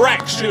seen a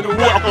fraction.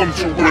 Welcome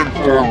to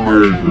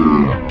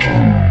Goodfella.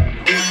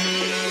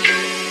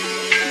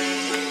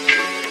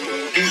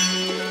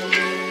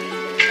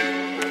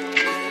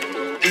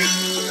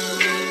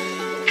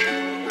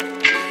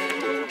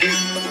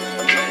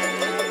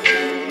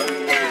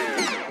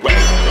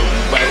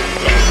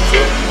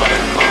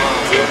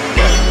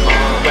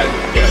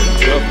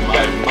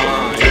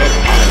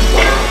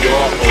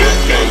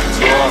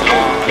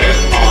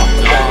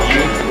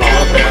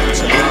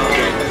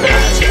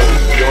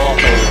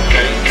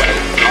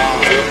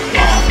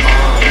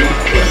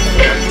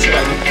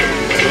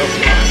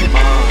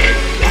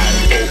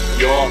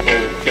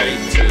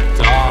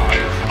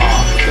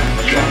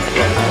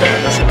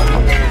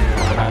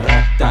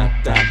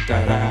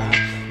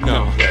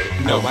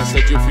 No, I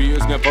said your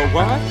fears never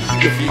what?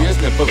 Your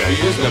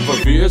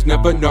fears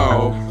never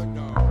know.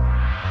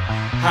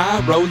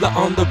 High roller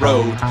on the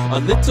road, a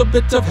little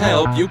bit of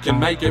help, you can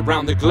make it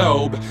round the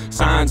globe.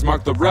 Signs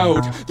mark the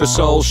road, the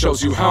soul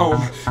shows you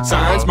home.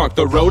 Signs mark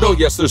the road, oh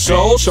yes, the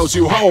soul shows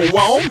you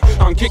home.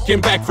 I'm kicking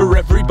back for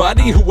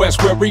everybody who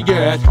asks where we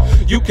at.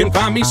 You can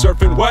find me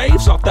surfing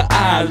waves off the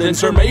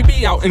islands, or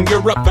maybe out in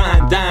Europe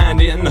fine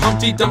dining.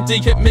 Humpty Dumpty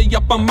hit me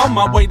up, I'm on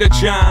my way to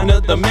China.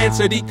 The man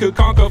said he could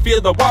conquer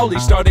fear, the wall he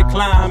started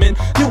climbing.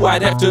 Knew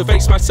I'd have to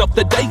face myself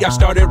the day I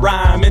started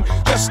rhyming.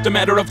 Just a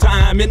matter of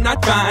time and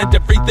I'd find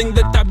everything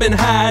that I've been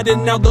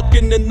hiding. Now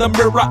looking in the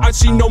mirror, I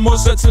see no more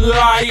such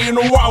lying.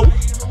 Whoa,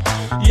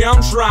 yeah,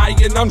 I'm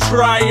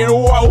trying,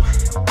 whoa.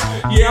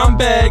 Yeah, I'm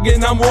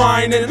begging, I'm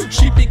whining.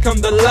 Sheep become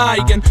the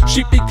lion,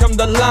 sheep become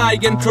the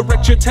lion.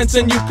 Correct your tense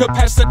and you could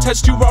pass the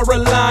test, you are a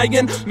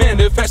lion.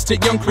 Manifest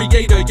it, young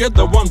creator, you're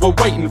the one we're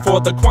waiting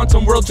for. The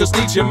quantum world just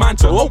needs your mind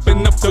to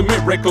open up to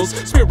miracles.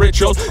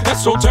 Spiritual,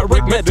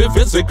 esoteric,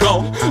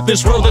 metaphysical.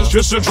 This world is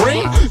just a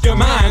dream, your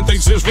mind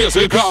thinks it's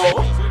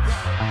physical.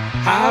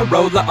 High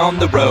roller on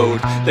the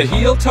road, the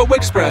heel toe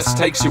express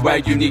takes you where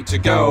you need to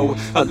go.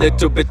 A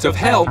little bit of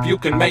help, you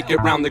can make it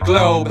round the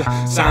globe.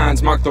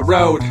 Signs mark the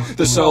road,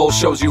 the soul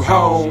shows you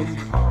home.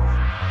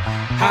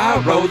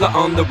 High roller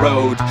on the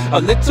road, a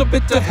little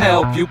bit to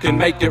help, you can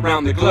make it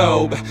round the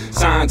globe.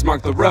 Signs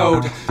mark the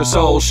road, the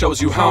soul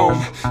shows you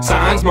home.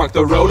 Signs mark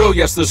the road, oh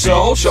yes, the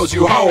soul shows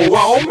you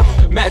home.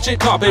 Magic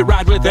carpet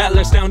ride with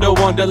Alice down to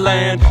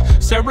Wonderland.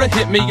 Sarah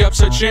hit me up,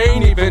 said she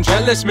ain't even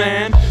jealous,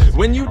 man.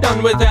 When you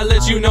done with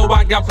Alice, you know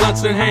I got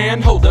blunts in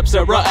hand. Hold up,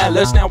 Sarah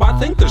Alice, now I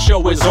think the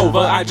show is over.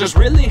 I just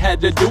really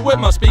had to do it,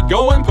 must be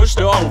going, pushed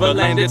to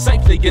overland. It's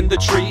safely in the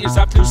trees,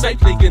 I flew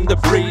safely in the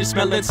breeze.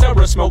 Smelling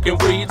Sarah smoking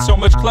weed, so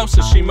much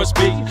closer she must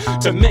be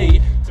to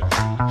me.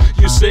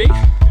 You see,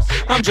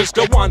 I'm just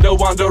a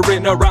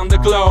wandering around the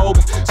globe.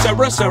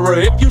 Sarah,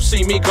 if you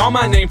see me, call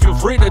my name, feel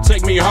free to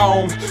take me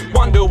home.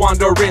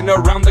 Wandering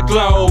around the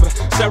globe.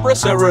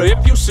 Sarah,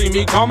 if you see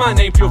me, call my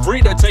name, feel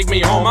free to take me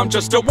home. I'm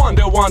just a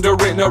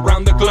wandering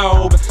around the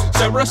globe.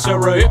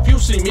 Sarah, if you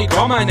see me,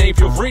 call my name,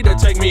 feel free to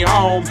take me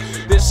home.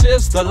 This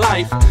is the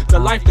life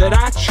that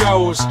I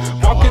chose.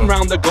 Walking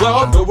around the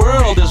globe, the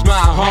world is my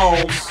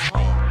home.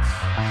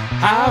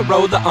 High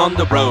roller on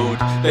the road,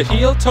 the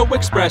Heel Toe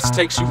Express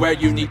takes you where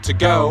you need to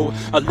go.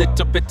 A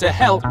little bit to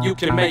help, you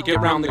can make it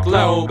round the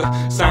globe.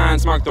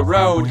 Signs mark the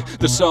road,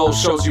 the soul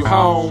shows you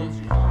home.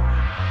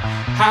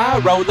 High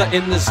roller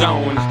in the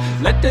zone,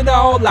 let it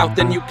all out,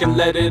 then you can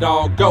let it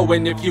all go.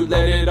 And if you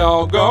let it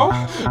all go,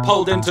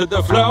 pulled into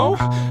the flow.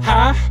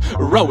 High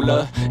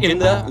roller in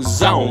the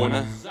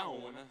zone.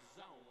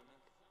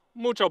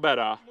 Mucho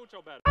better.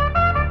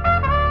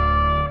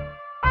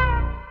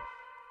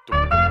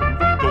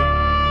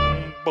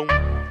 Boom, boom.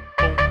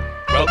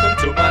 Welcome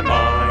to my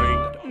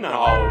mind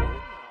now.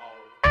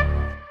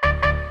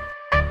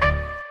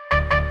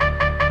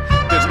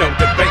 There's no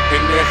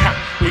debating it,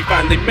 we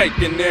finally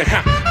making it.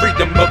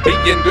 Freedom of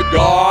being good,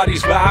 God,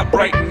 he's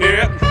vibrating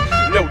it.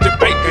 No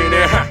debating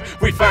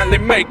it, we finally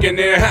making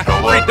it.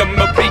 Freedom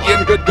of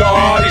being good,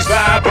 God, he's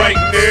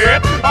vibrating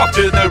it. Off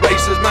to the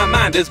races, my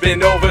mind has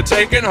been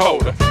overtaken.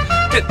 Hold up.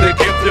 Hit the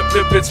kick,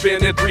 flip it,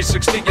 spin it,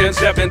 360 and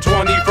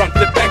 720, front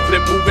flip, back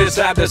flip, move it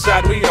side to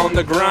side, we on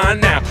the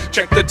grind now.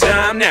 Check the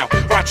time now,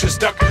 watch it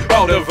stuck,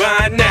 all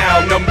divine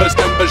now. Numbers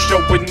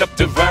showing up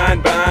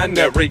divine,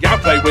 binary. I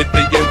play with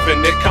the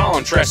infinite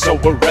contrast, so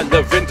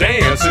irrelevant,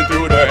 dancing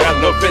through the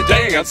hell of it,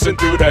 dancing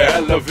through the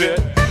hell of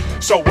it.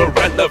 So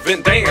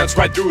irrelevant, dance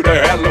right through the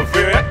hell of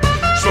it.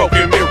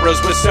 Smoking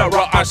mirrors with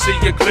Sarah, I see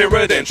it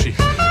clearer than she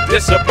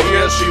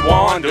disappears. She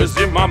wanders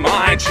in my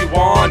mind, she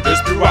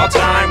wanders throughout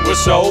time with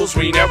souls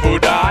we never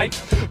die.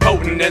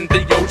 Potent in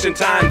the ocean,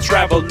 time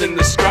travel in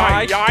the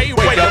sky.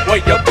 Way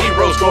up,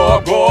 heroes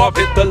go up,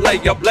 hit the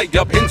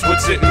layup, hints with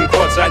sitting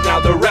courtside. Now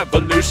the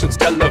revolution's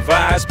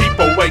televised,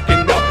 people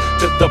waking up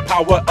to the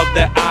power of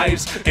their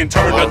eyes.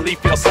 Internally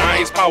feel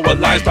signs, power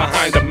lies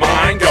behind the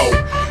mind. Go,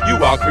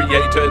 you are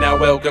creator, now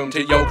welcome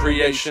to your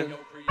creation.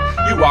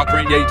 You are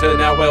creator,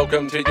 now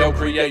welcome to your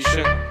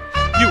creation.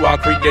 You are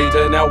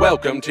creator, now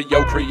welcome to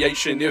your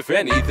creation. If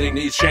anything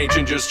needs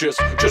changing, just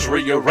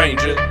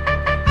rearrange it.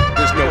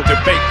 There's no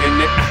debating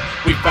it,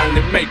 we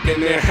finally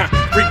making it.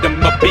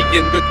 Freedom of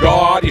being good,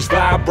 God, he's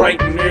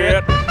vibrating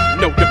it.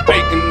 No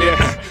debating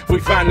it, we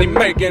finally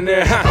making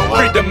it.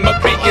 Freedom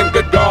of being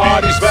good,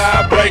 God, he's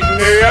vibrating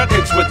it.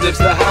 It's what lives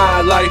the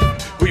high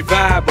life. We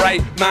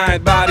vibrate,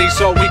 mind, body,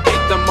 soul, we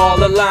keep them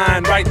all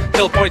aligned, right?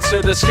 Hill points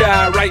to the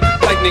sky, right?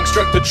 Lightning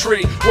struck the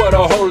tree, what a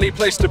holy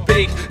place to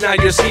be. Now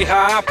you see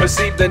how I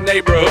perceive the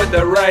neighborhood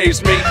that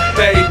raised me,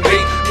 made me.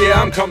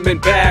 Yeah, I'm coming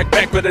back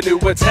with a new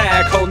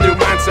attack. Whole new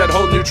mindset,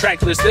 whole new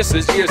track list. This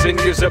is years and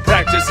years of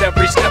practice.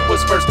 Every step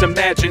was first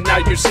imagined. Now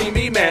you see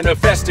me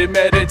manifested,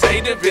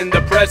 meditative in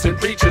the present.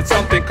 Preaching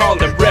something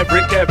called him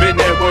Reverend Kevin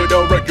Edward,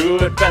 or a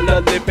good fella,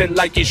 living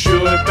like he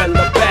should.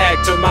 Fella,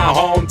 back to my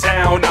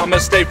hometown, I'ma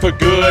stay for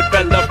good.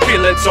 Fella,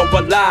 feeling so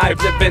alive,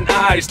 living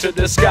eyes to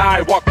the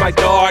sky. Walk my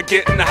dog,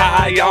 getting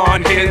high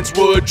on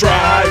Hinswood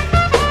Drive.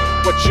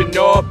 What you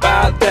know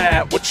about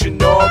that? What you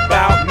know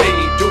about me?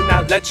 Do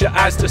not let your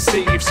eyes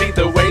deceive. See,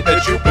 the way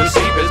that you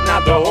perceive is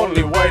not the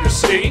only way to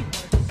see.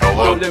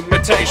 No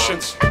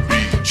limitations,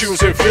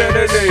 choose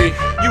infinity.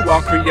 You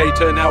are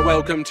creator, now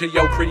welcome to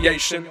your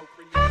creation.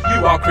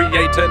 You are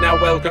creator, now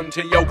welcome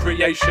to your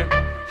creation.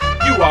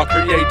 You are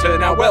creator,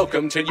 now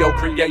welcome to your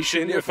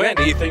creation. If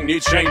anything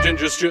needs changing,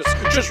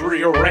 just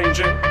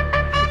rearrange it.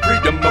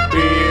 Freedom of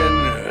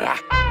being,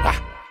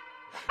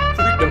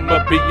 freedom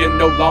of being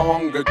no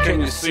longer.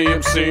 Can you see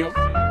him, see him?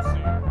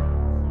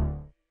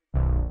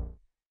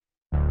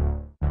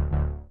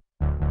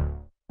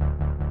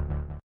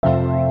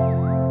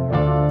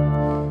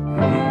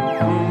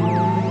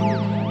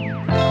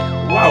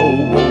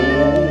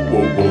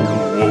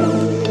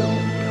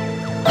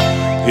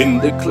 In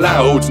the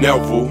clouds now,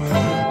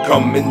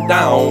 coming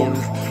down.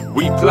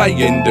 We play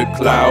in the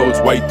clouds,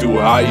 way too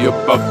high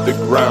above the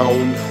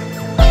ground.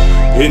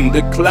 In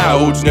the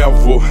clouds now,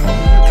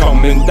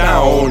 coming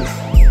down.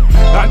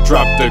 I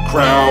drop the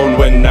crown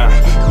when I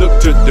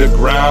look to the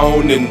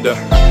ground. In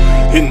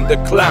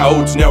the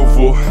clouds now,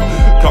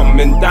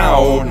 coming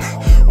down.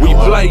 We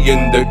play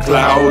in the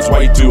clouds,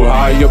 way too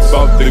high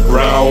above the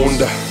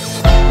ground.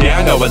 Yeah,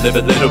 I know I live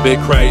a little bit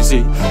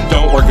crazy.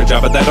 Don't work a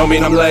job, but that don't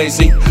mean I'm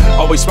lazy.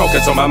 Always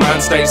smoking so my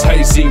mind stays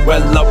hazy.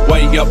 Well up,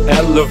 way up,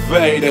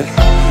 elevated.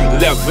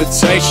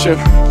 Levitation,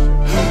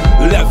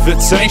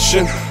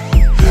 levitation.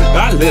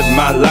 I live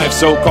my life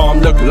so calm,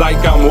 look like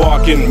I'm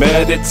walking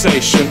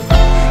meditation.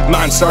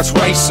 Mind starts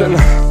racing,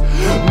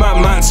 my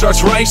mind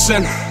starts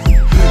racing.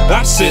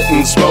 I sit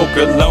and smoke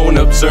alone,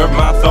 observe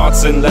my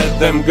thoughts and let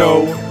them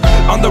go.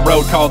 On the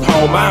road called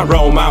home, I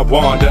roam, I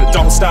wander.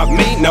 Don't stop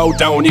me, no,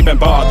 don't even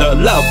bother.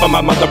 Love for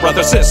my mother,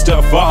 brother,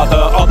 sister, father.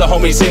 All the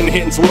homies in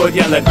Hinswood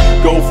yelling,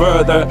 go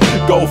further,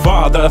 go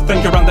farther.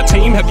 Think you're on the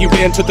team, have you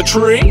been to the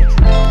tree?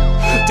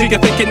 Do you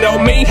think you know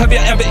me? Have you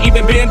ever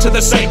even been to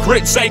the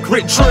sacred,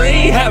 sacred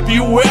tree? Have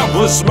you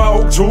ever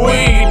smoked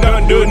weed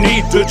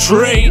underneath the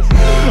tree?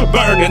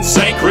 Burning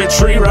sacred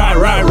tree, right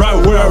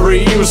where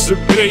it used to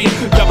be.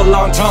 Double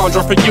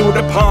entendre for you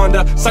to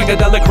ponder.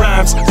 Psychedelic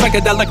rhymes,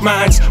 psychedelic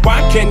minds.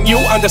 Why can't you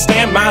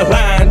understand my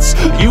lines?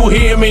 You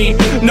hear me?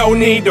 No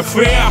need to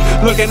fear.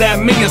 Looking at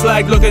me is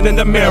like looking in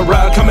the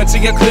mirror. Coming to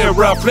you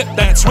clearer. Flip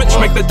that switch,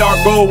 make the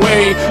dark go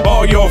away.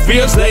 All your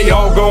fears, they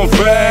all gon'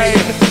 fade.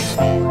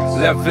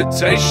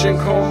 Levitation,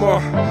 come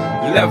on,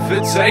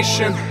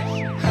 levitation.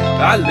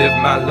 I live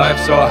my life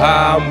so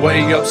high, I'm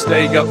way up,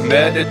 stay up,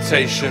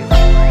 meditation.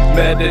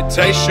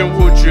 Meditation,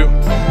 would you?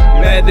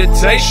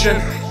 Meditation.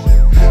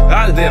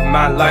 I live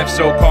my life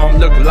so calm,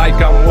 look like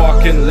I'm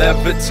walking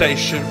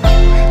levitation.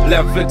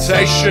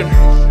 Levitation,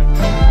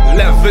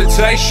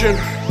 levitation.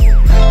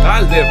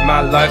 I live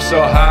my life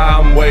so high,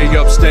 I'm way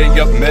up, stay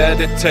up,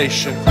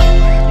 meditation.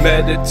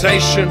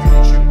 Meditation,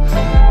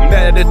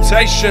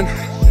 meditation.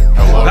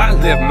 I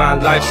live my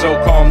life so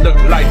calm, look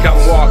like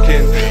I'm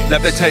walking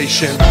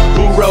levitation.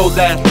 Who wrote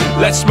that?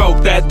 Let's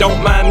smoke that.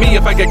 Don't mind me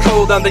if I get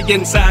cold on the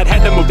inside.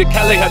 Had to move to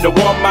Cali, had to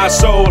warm my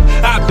soul.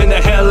 I've been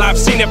to hell, I've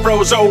seen it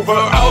froze over.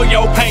 Oh,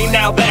 your pain,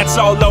 now that's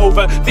all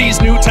over. These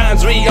new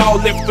times, we all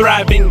live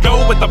thriving.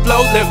 Go with the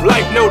flow, live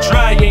life, no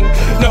trying.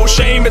 No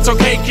shame, it's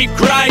okay, keep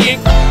crying.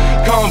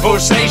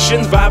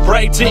 Conversations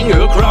vibrating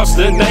across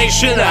the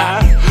nation.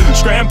 I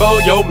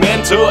scramble your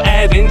mental,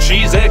 add in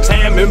cheese, eggs,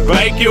 ham, and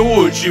bacon.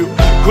 Would you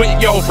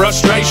quit your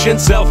frustration,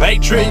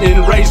 self-hatred,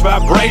 and raise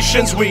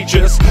vibrations? We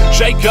just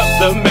shake up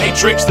the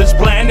matrix. This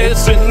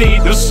planet's in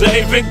need of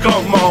saving.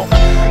 Come on,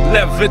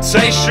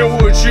 levitation,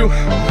 would you?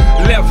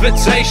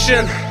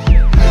 Levitation.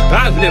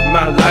 I live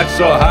my life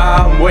so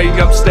high, I'm way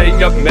up, stay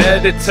up,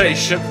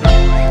 meditation.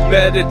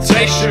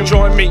 Meditation,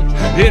 join me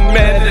in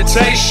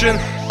meditation.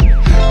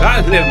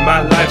 I live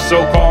my life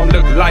so calm,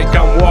 look like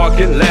I'm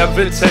walking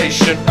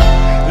levitation.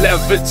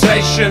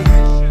 Levitation,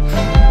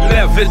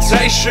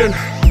 levitation.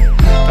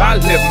 I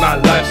live my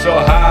life so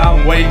high,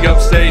 I'm way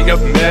up, stay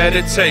up,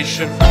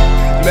 meditation.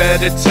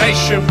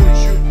 Meditation,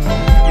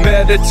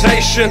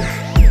 meditation.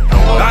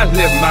 I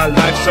live my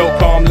life so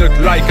calm, look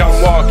like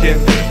I'm walking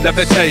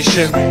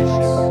levitation.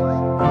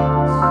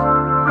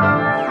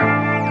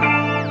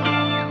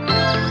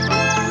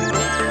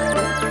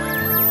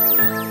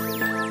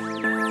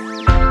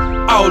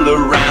 All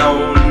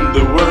around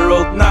the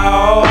world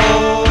now,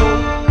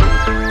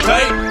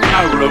 take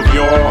care of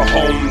your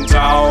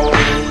hometown.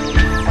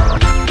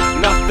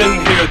 Nothing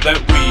here that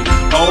we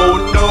own,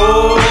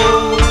 no.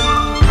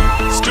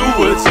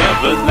 Stewards of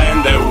the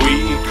land that we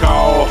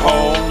call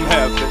home.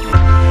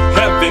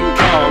 Heaven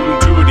come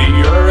to the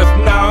earth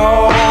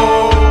now.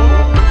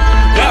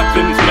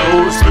 Heaven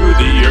flows through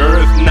the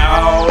earth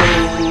now.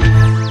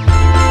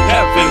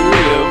 Heaven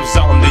lives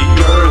on the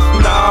earth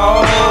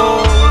now.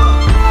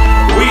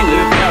 We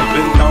live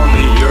heaven on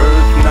the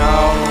earth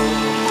now.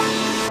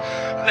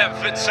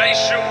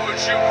 Levitation,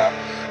 would you?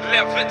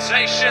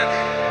 Levitation.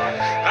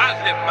 I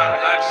live my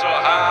life so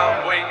high,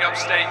 I'm way up,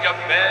 stay up,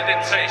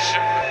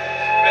 meditation.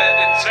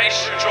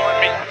 Meditation, join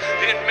me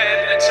in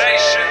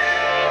meditation.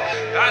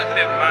 I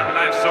live my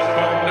life so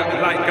calm, look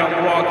like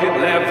I'm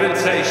walking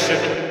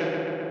levitation.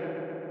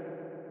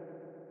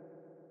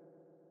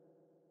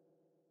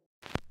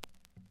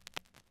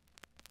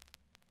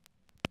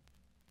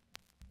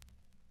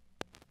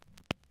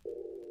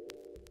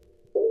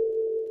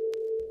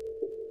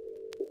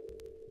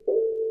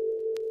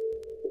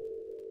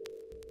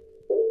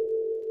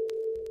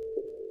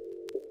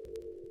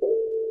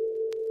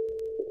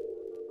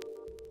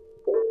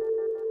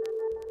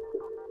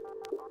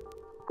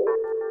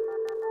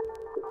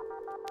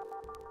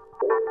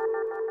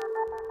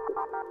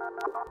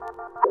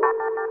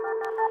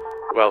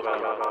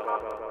 Welcome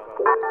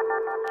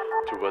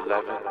to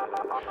 11/11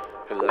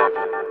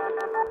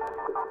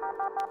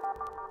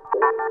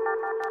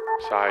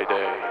 Side A,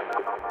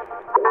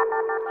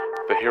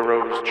 the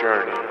hero's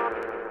journey.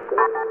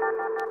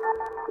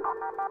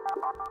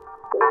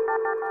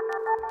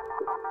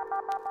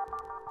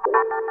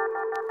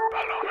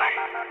 Follow me,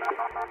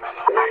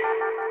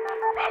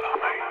 follow me, follow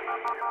me.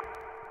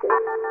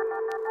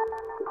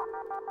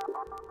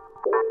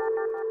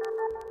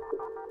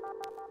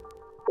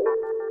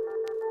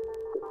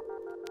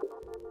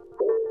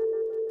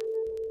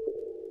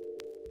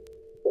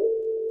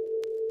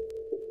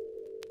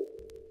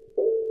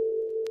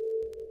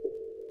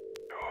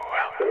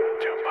 Welcome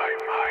to my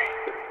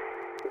mind.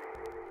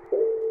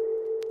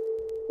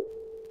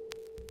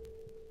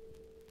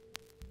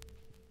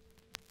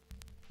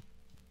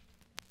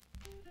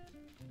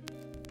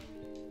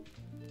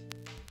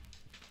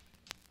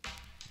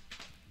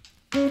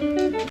 This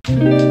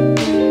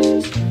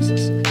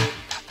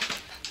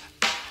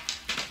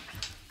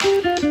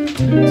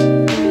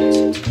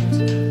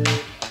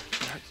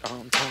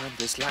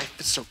life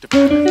is so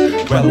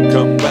different.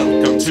 Welcome,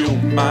 welcome to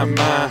my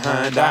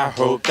mind. I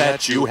hope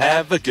that you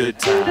have a good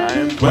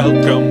time.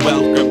 Welcome,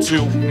 welcome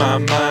to my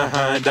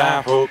mind.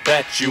 I hope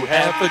that you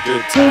have a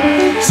good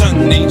time.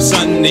 Sunny,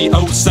 sunny,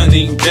 oh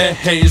sunny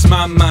days.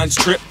 My mind's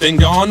tripping,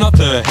 gone off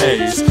the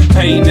haze.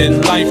 Pain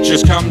in life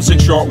just comes in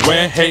short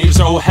waves.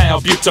 Oh, how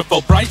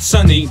beautiful, bright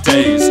sunny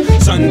days.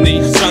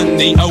 Sunny,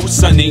 sunny, oh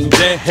sunny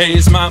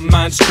days. My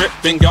mind's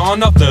tripping,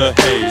 gone off the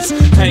haze.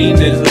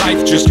 Pain in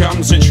life just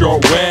comes in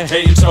short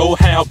waves. Oh,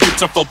 how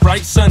beautiful,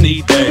 bright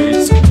sunny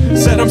days.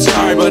 Said I'm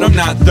sorry, but I'm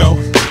not though.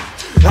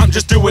 I'm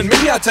just doing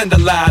me, I tend to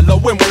lie low.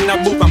 And when I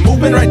move, I'm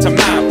moving right to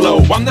my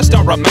flow. I'm the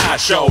star of my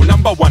show,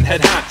 #1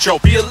 head honcho.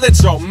 Feeling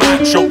so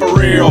macho for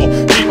real.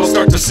 People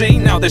start to see,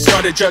 now they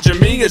started judging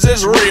me. Is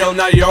this real?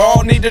 Now you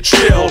all need to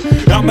chill.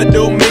 I'ma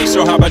do me,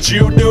 so how about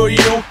you do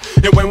you?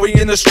 And when we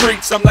in the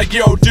streets, I'm like,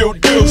 yo, dude,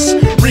 deuce.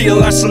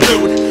 Real, I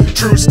salute.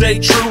 True, stay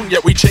true.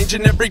 Yet we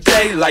changing every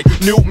day like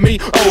new me,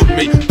 old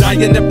me.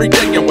 Dying every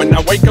day, and when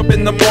I wake up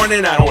in the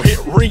morning, I don't hit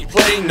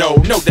replay. No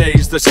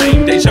days the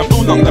same. Deja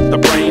vu long left the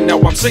brain.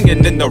 Now I'm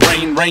singing in the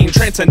rain,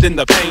 transcending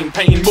the pain,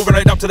 moving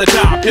right up to the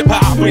top. Hip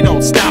hop, we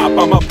don't stop.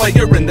 I'm a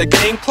player in the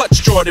game.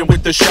 Clutch Jordan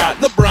with the shot.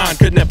 LeBron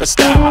could never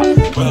stop.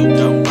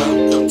 Welcome,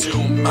 welcome to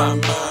my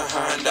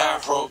mind. I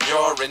hope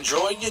you're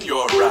enjoying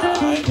your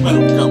ride.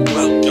 Welcome,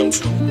 welcome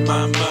to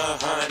my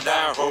mind.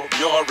 I hope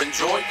you're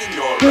enjoying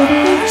your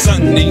ride.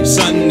 Sunny,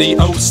 sunny,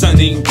 oh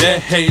sunny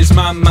days.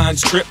 My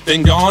mind's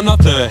tripping, gone off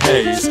the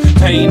haze.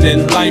 Pain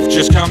in life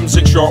just comes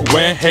in short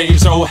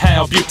waves. Oh,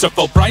 how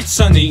beautiful, bright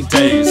sunny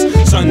days.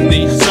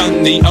 Sunny,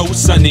 sunny, oh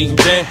sunny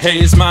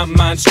days. My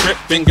mind's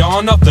tripping,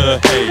 gone off the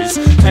haze.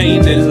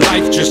 Pain in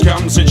life just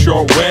comes in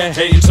short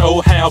waves.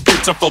 Oh, how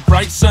beautiful,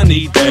 bright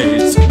sunny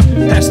days.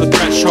 Past the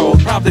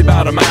threshold, probably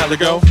about a mile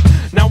ago.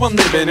 Now I'm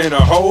living in a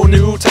whole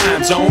new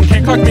time zone.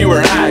 Can't clock me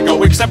where I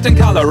go, except in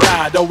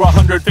Colorado.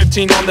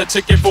 115 on the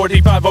ticket,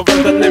 45 over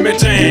the limit.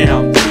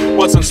 Damn,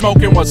 wasn't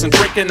smoking, wasn't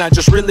drinking, I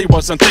just really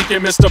wasn't thinking,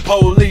 Mr.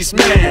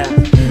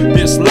 Policeman.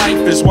 This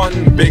life is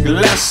one big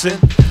lesson.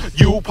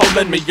 You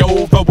pulling me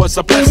over was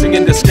a blessing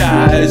in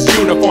disguise.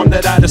 Uniform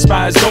that I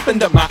despised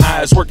opened up my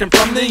eyes, working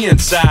from the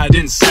inside.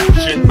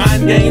 Inception,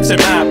 mind games in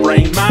my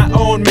brain. My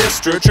own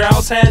Mr.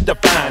 Charles had to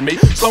find me.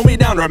 Slow me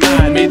down,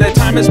 remind me that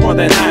time is more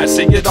than I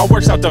see. It all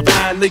works out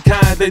divinely,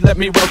 kindly. Let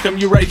me welcome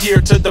you right here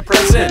to the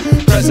present.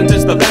 Present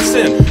is the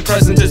lesson,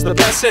 present is the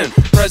blessing.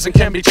 Present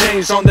can be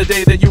changed on the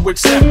day that you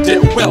accept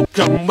it.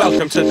 Welcome,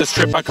 welcome to this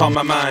trip I call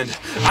my mind.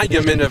 I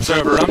am an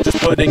observer, I'm just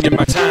putting in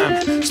my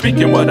time.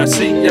 Speaking what I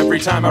see every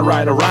time I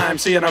write a rhyme.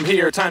 Seeing I'm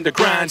here, time to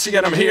grind.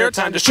 Seeing I'm here,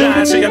 time to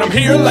shine. Seeing I'm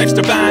here, life's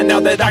divine. Now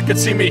that I could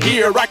see me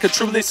here, I could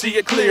truly see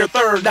it clear.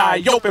 Third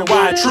eye open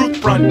wide, truth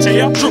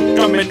frontier. Truth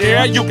coming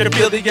near, you can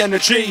feel the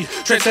energy.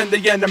 Transcend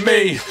the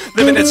enemy,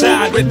 living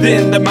inside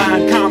within the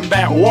mind.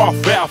 Combat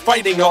warfare,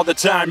 fighting all the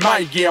time.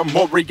 I am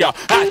warrior,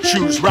 I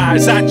choose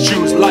rise. I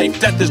choose life,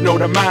 death is no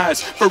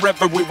demise.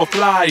 Forever we will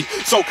fly,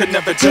 soul can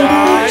never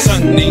die.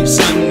 Sunny,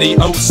 sunny,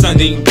 oh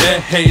sunny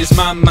days.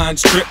 My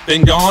mind's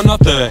tripping, gone off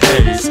the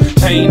haze.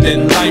 Pain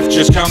in life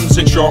just comes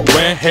in short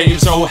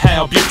waves. Oh,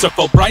 how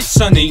beautiful, bright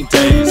sunny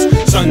days.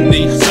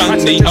 Sunny,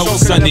 sunny, oh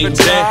sunny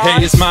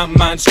days. My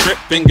mind's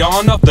tripping,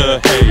 gone off the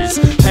haze.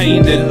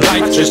 Pain in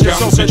life just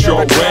comes in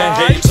short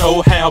waves.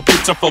 Oh, how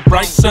beautiful,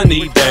 bright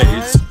sunny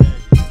days.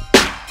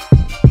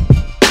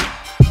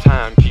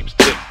 Time keeps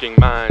ticking,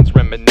 minds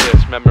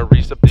reminisce.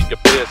 Memories of the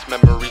abyss,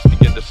 memories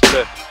begin to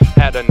slip.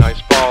 Had a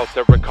nice fall,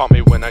 Sarah caught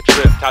me when I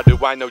tripped. How do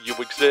I know you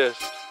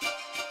exist?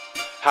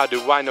 How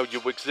do I know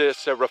you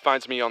exist? Sarah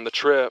finds me on the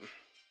trip.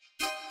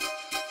 How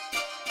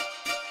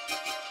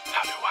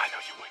do I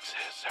know you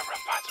exist? Sarah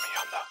finds me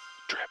on the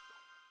trip.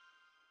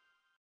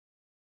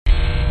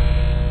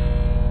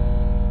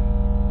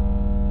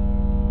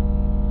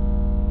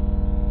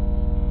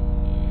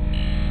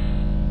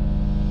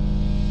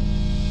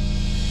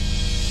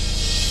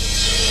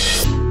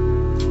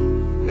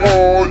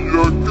 All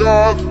you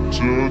got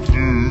to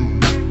do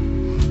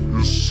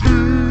is see,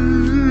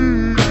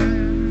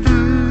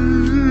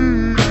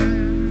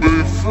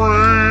 be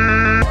free.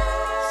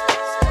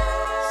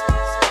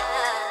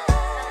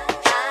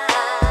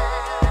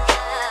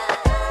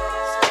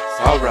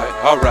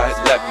 Alright,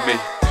 let me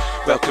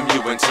welcome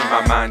you into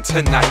my mind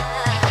tonight.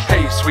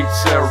 Hey, sweet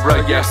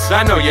Sarah, yes,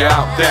 I know you're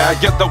out there.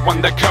 You're the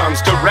one that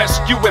comes to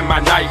rescue in my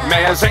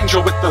nightmares.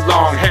 Angel with the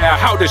long hair,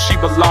 how does she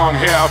belong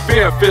here?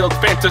 Fear-filled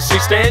fantasy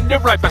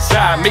standing right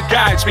beside me,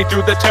 guides me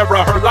through the terror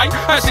of her light.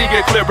 I see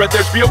it clearer,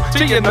 there's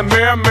beauty in the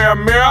mirror, mirror,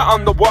 mirror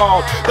on the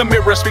wall. The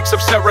mirror speaks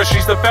of Sarah,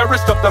 she's the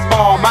fairest of them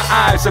all. My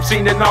eyes have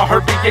seen in all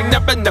her being,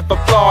 never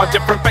flawed.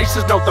 Different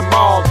faces know them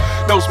all.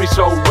 Knows me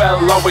so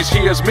well, always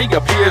hears me,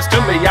 appears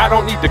to me, I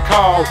don't need to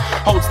call.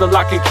 Holds the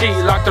lock and key,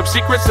 locked up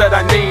secret secrets that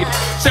I need.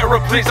 Sarah,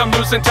 please, I'm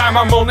losing time,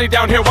 I'm only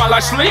down here while I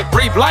sleep.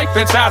 Breathe life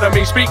inside of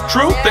me, speak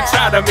truth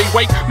inside of me.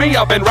 Wake me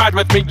up and ride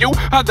with me, you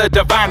are the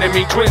divine in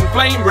me. Twin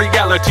flame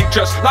reality,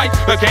 just like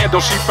a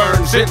candle. She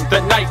burns in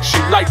the night, she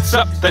lights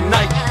up the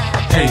night.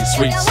 Hey,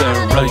 sweet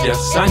Sarah, yes,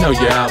 I know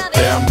you're out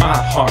there. My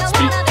heart's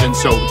beating,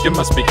 so you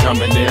must be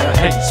coming near.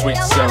 Hey, sweet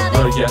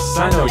Sarah, yes,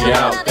 I know you're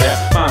out there.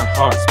 My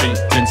heart's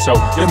beating, so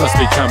you must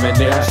be coming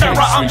near. Sarah,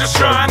 I'm just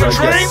trying to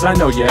dream. Yes, I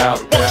know you're out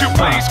there. Won't you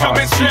please come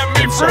and set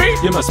me free?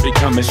 You must be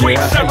coming Sweet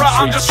near. Sarah,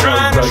 I'm just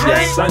trying to dream.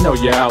 Yes, I know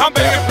you're out I'm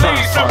begging, there.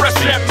 please, Sarah,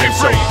 set me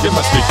free. You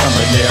must be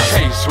coming near.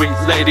 Hey, sweet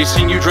lady,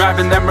 seen you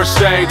driving that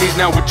Mercedes.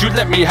 Now would you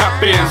let me hop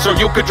in so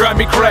you could drive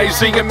me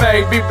crazy? And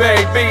maybe,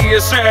 baby,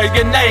 you say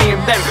your name.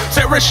 Then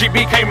Sarah, she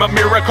became a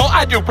miracle,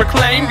 I do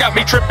proclaim. Got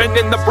me tripping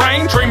in the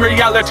brain, dream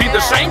reality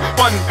the same.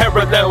 One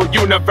parallel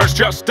universe,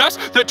 just us.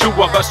 The two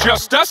of us,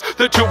 just us.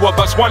 The two of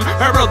us, one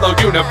parallel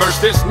universe.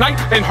 This night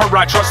in her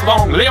I trust,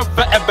 long live,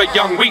 forever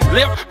young. We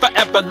live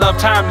forever, love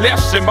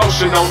timeless,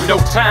 emotional. No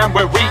time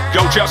where we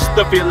go, just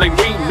the feeling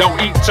we know.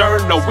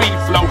 Eternal, we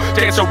flow,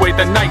 dance away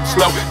the night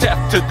slow. Death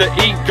to the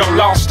ego,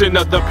 lost in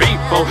other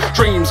people.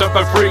 Dreams of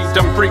a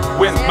freedom free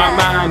with my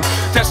mind.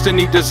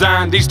 Destiny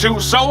designed these two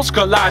souls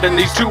collide, and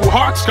these two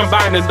hearts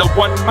combine in the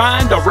one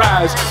mind.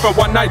 Arise for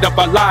one night of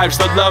our lives,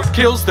 the love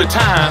kills the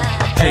time.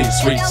 Hey,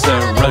 sweet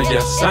Sarah,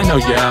 yes, I know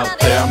you're out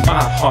there.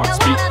 My heart's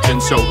beating,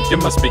 so you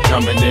must be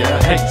coming near.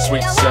 Hey,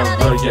 sweet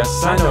Sarah,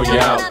 yes, I know you're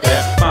out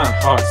there. My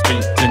heart's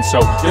beating, so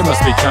you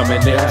must be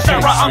coming near.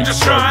 Sarah, I'm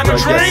just trying to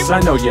dream. Yes,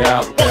 I know you're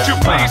out there. Won't you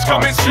please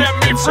come and set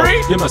me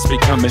free? You must be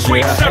coming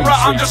Sweet near. Sarah,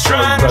 I'm just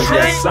trying to dream.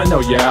 Yes, I know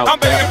you're out I'm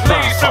begging,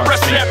 there. please, Sarah,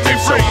 set me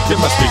free. You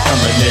must be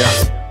coming near.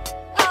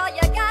 All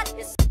you got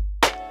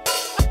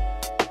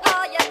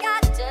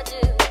to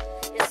do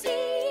is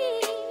see,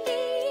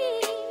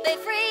 be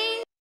free.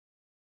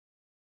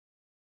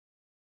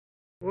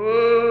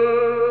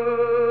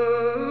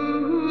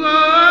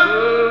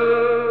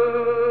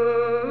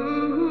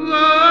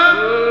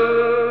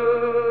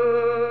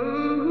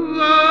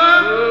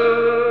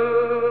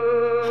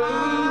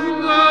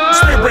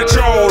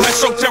 Spiritual,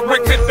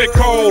 esoteric,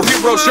 mythical,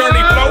 hero's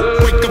journey flow.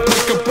 Wake up,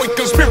 wake up, wake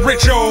up.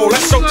 Spiritual,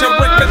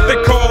 esoteric,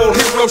 mythical,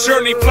 hero's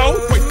journey flow.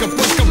 Wake up,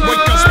 wake up,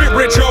 wake up.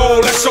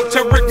 Spiritual,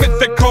 esoteric,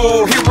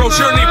 mythical, hero's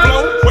journey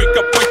flow. Wake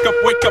up, wake up,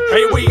 wake up.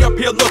 Hey, we up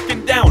here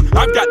looking down.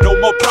 I've got no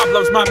more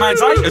problems, my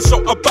mind's eye is so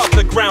above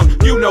the ground.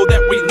 You know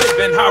that we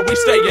living high, we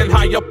staying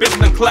high up in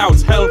the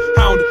clouds.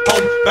 Hellhound,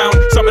 homebound,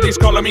 somebody's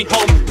calling me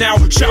home now.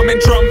 Shaman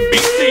drum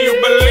beat, do you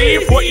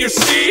believe what you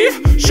see?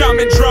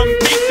 Shaman drum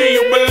beat, do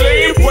you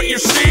believe what you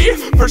see?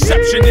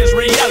 Perception is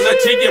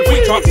reality, and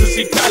we talk to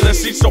see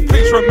fallacy. So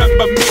please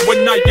remember me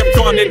when I am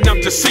gone and I'm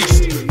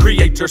deceased.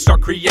 Creators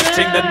start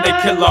creating, then they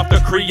kill off the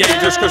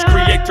creators. Cause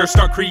creators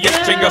start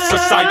creating a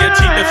society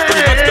that's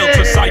free. Let's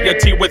build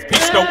society with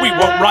peace. No, we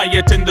won't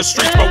riot in the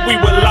streets, but we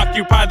will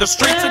occupy the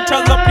streets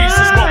until the peace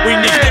is what we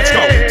need. Let's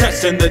go.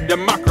 Testing the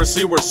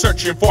democracy, we're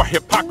searching for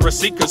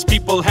hypocrisy. Cause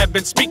people have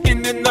been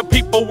speaking and the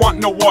people want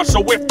no war.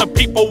 So if the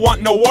people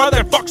want no war,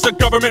 then fuck's the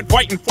government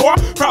fighting for?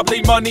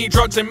 Probably money,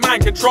 drugs, and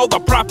mind control. The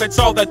profits,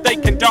 all that they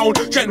condone.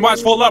 Gen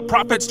Y's full of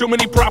profits, too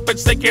many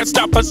prophets, they can't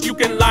stop us. You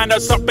can line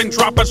us up and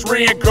drop us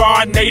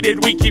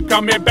reincarnated. We keep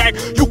coming back.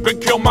 You can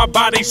kill my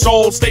body,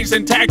 soul stays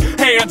intact.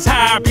 Hands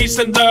high, peace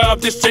and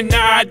love. This an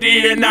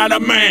idea, not a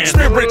man.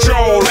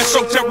 Spiritual,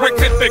 esoteric,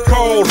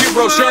 mythical,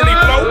 hero's journey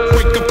flow.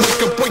 Wake up,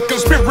 wake up, wake up.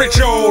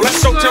 Spiritual,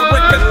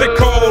 esoteric,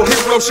 mythical,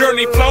 hero's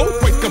journey flow.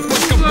 Wake up,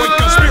 wake up,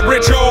 wake up.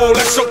 Spiritual,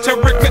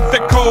 esoteric,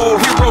 mythical,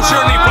 hero's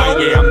journey flow. I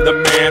am the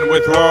man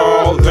with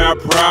all the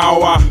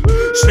power.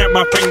 Snap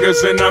my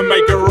fingers and I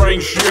make it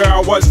rain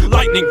showers.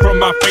 Lightning from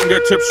my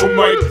fingertips will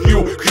make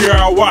you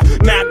cower.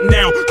 Not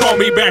now, call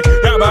me back,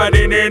 how about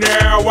in an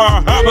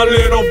hour? I'm a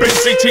little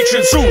busy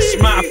teaching Zeus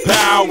my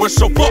power.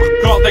 So fuck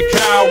all the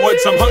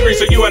cowards, I'm hungry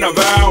so you wanna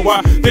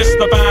devour. This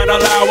the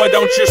final hour,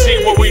 don't you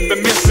see what we've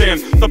been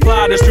missing? The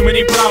plot has too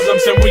many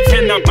problems and we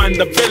cannot find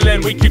the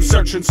villain. We keep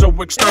searching so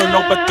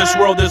external, but this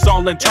world is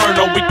all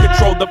internal. We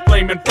control the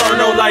flame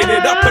inferno, light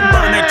it up and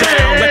burn it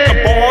down. Let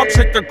the bombs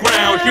hit the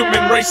ground,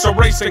 human race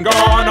erasing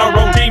on. Our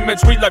own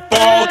demons we let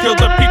fall, kill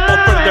the people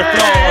for their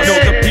flaws.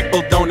 No, the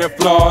people don't have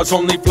flaws,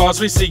 only flaws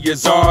we see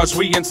is ours.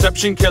 We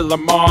inception, kill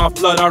them off,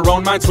 flood our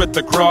own minds with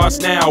the cross.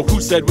 Now,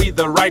 who said we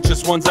the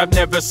righteous ones? I've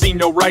never seen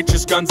no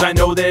righteous guns. I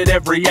know that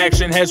every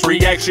action has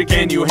reaction.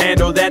 Can you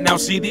handle that? Now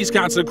see these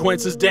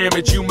consequences,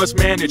 damage you must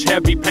manage.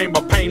 Heavy pain,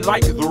 but pain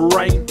like the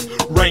rain.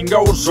 Rain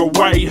goes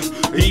away,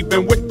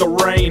 even with the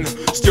rain.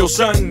 Still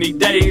sunny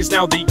days,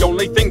 now the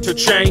only thing to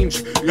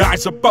change,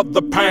 eyes above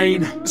the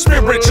pain.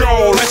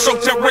 Spiritual,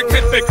 esoteric,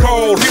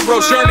 mythical,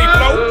 hero's journey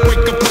flow.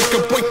 Wake up, wake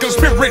up, wake up.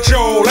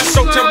 Spiritual,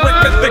 esoteric,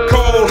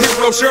 mythical,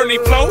 hero's journey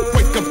flow.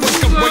 Wake up,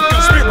 wake up, wake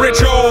up.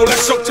 Spiritual,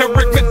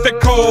 esoteric,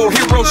 mythical,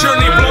 hero's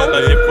journey flow.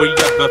 If we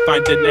ever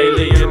find an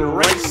alien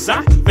race,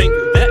 I think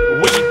that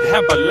we'd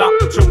have a lot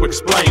to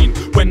explain.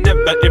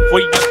 Whenever, if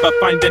we ever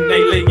find an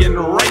alien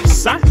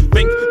race, I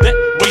think that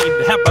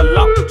we'd have a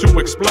lot to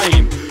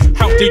explain.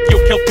 How do you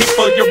kill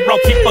people? You're all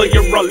people,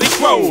 you're all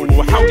equal.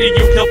 How do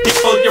you kill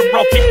people? You're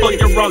all people,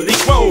 you're all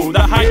equal.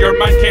 The higher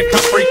mind can't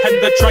comprehend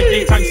the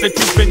trying times that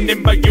you've been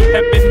in, but you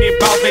have been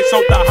evolving,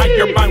 so the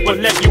higher mind will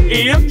let you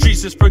in.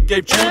 Jesus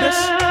forgave Judas,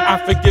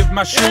 I forgive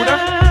my shooter.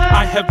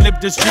 I have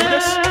lived as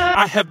Judas,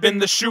 I have been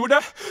the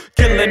shooter.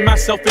 Killing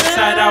myself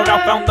inside out,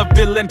 I found the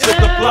villain to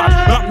the plot.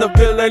 I'm the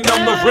villain,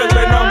 I'm the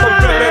villain, I'm the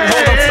villain.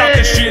 Hold up, stop,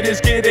 this shit is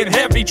getting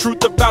heavy.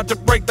 Truth about to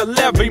break the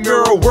levee.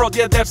 Mirror world,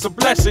 yeah, that's a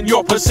blessing.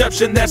 Your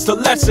perception, that's the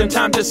lesson.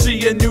 Time to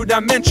see a new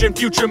dimension.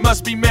 Future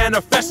must be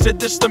manifested.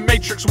 This the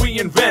matrix we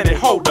invented.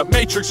 Hold up,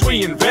 matrix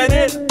we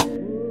invented.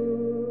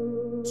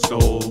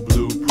 Soul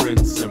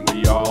blueprints, and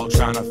we all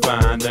trying to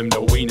find them.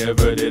 No, we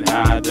never did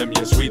hide them.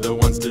 Yes, we the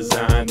ones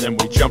designed them.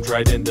 We jumped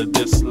right into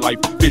this life.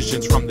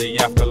 Visions from the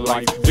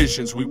afterlife.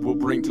 Visions we will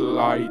bring to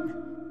light.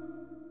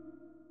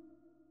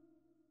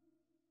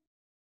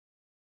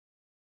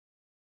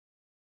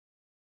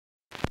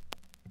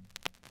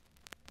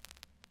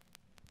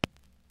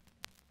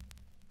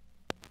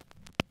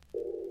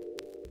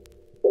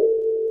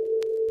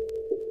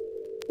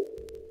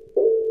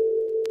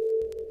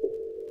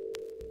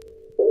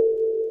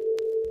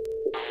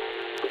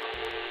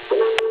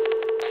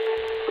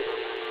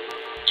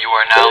 You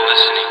are now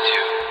listening to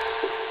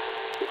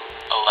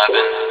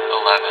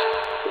 1111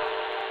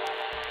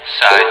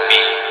 Side B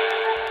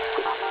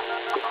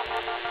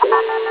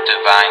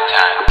Divine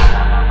Time.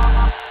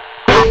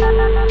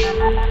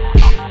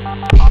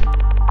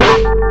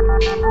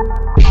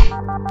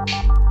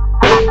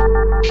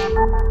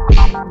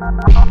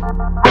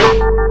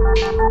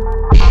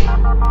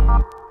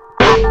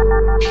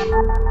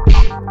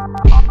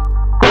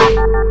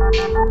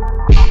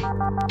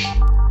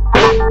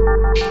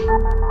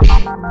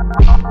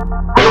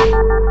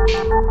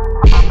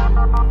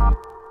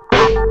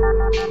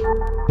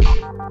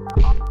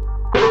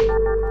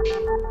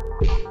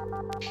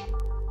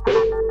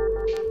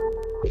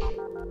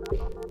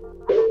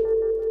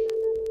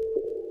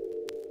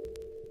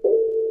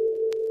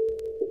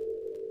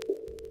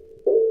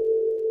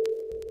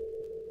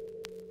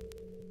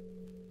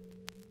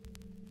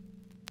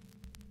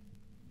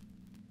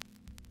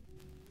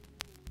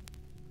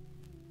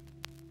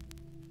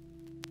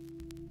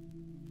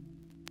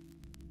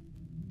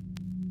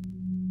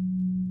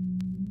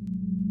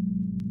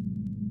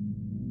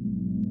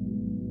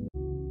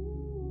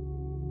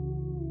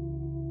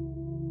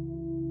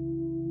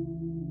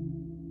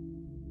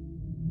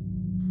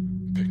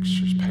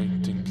 Pictures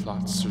painting,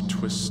 plots are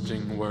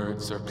twisting,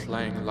 words are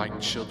playing like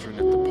children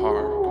at the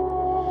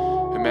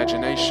park.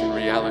 Imagination,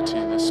 reality,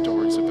 this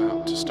story's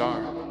about to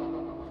start.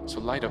 So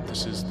light up,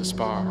 this is the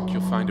spark,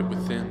 you'll find it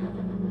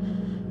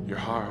within your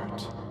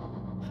heart.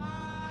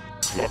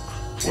 Clock,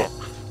 clock,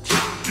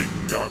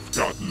 ticking, I've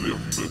got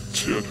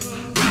limited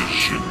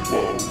vision.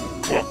 Whoa,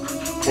 clock,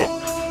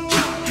 clock,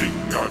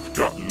 ticking, I've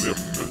got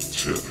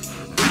limited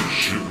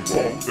vision.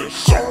 Whoa, there's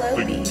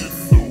something in the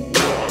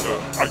water.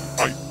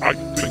 I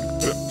think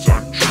that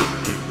I'm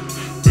tripping.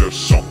 There's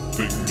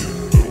something in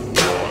the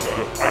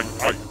water.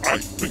 I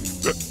think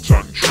that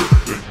I'm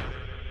tripping.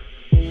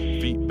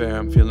 Feet bare,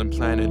 I'm feeling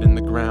planted in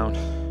the ground.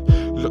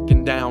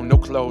 Looking down, no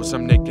clothes,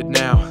 I'm naked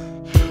now.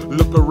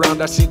 Look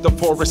around, I see the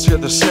forest, hear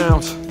the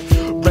sounds.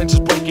 Branches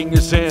breaking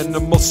as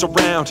animals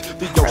surround.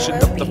 The ocean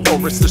of the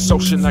forest, this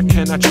ocean I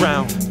cannot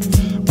drown.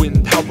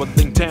 Wind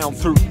howling down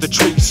through the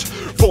trees.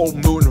 Full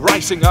moon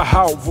rising, a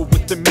howl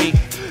within me.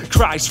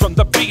 Cries from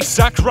the beast,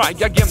 I cry,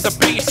 I am the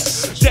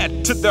beast.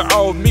 Dead to the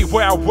old me,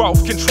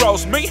 werewolf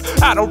controls me.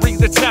 I don't read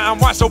the time,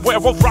 why's a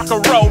werewolf rock a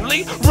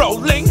rolling?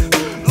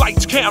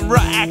 Lights, camera,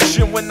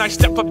 action. When I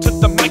step up to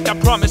the mic, I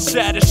promise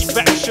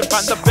satisfaction.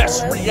 Find the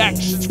best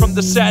reactions from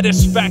the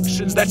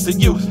satisfactions. That's the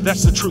youth,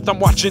 that's the truth. I'm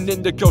watching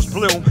indigos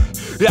bloom.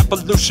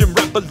 Evolution,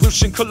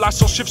 revolution,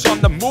 colossal shifts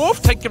on the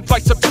move. Taking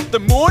flights up to the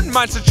moon.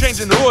 Minds are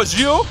changing, who is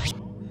you?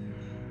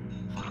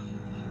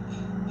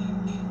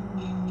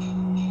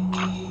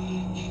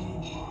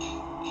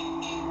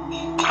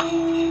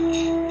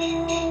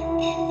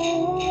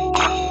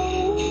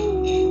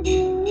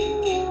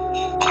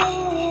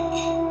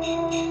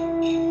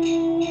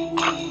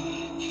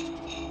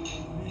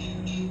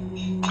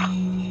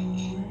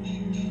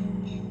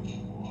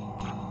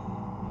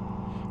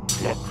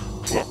 Clock,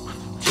 clock,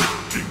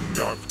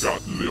 ticking, I've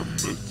got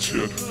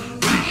limited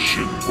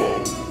vision.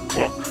 Whoa,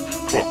 clock,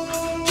 clock,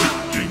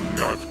 ticking,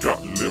 I've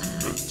got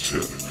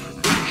limited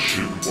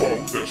vision. Whoa,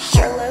 there's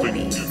something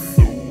in the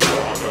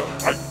water.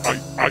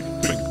 I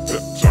think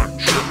that I'm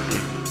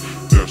tripping.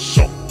 There's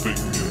something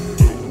in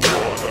the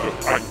water.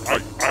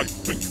 I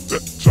think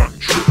that I'm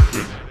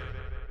tripping.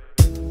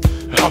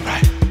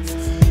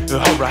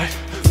 Alright,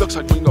 looks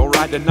like we gon'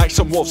 ride tonight.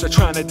 Some wolves are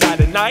trying to die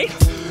tonight.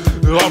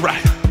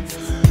 Alright,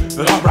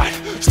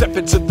 Step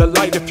into the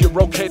light if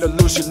you're okay to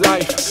lose your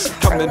life.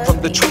 Coming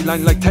from the tree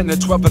line like 10 to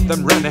 12 of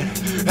them running.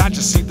 I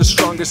just see the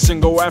strongest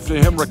and go after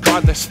him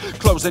regardless.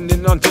 Closing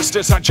in on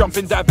distance, I jump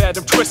in, dive at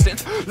him twisting.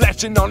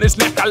 Latching on his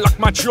neck, I lock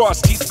my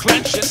jaws, teeth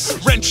clenching.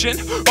 Wrenching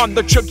on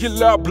the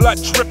jugular,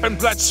 blood dripping,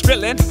 blood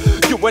spilling.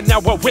 You are now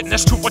a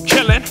witness to a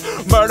killing.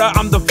 Murder,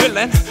 I'm the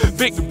villain.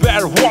 Big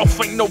bad wolf,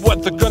 ain't no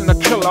other gonna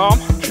kill him.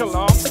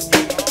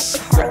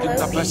 Looking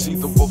up, I see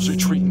the wolves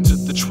retreating to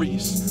the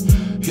trees.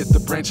 Hit the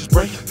branches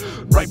break,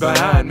 right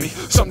behind me.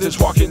 Something's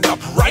walking up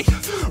right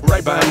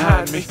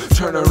behind me.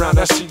 Turn around,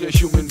 I see a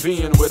human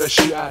being with a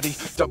shotty.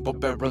 Double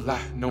barrel,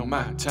 I know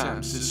my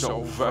times is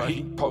over.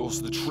 He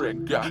pulls the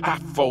trigger, I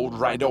fold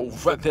right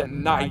over.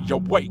 Then I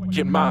awake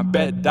in my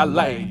bed, I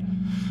lay.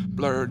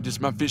 Blurred is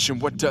my vision,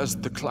 what does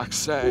the clock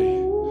say?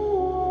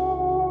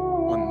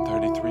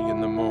 1:33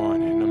 in the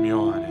morning, I'm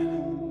yawning.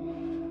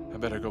 I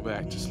better go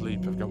back to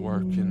sleep, I've got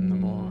work in the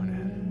morning.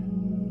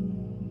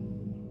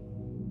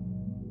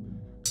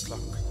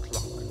 Clock,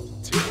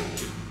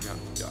 ticking,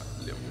 I've got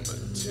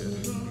limited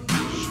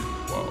vision.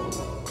 Whoa,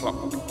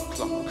 clock,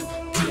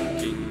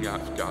 ticking,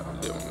 I've got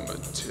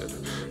limited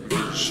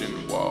vision.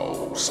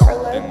 Whoa,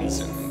 something's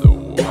in the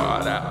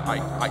water.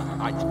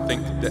 I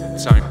think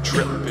that I'm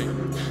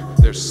tripping.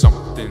 There's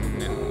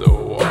something in the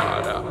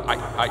water.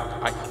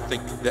 I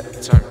think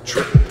that I'm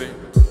tripping.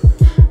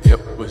 It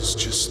was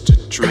just a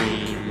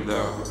dream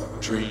though.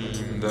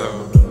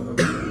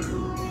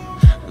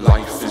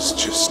 Life is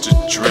just a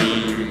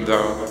dream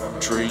though.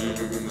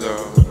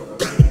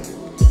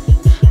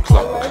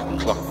 Clock,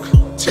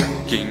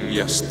 ticking,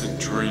 yes the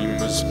dream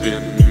has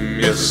been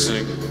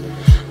missing.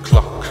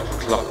 Clock,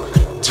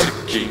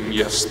 ticking,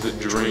 yes the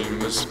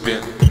dream has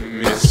been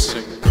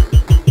missing.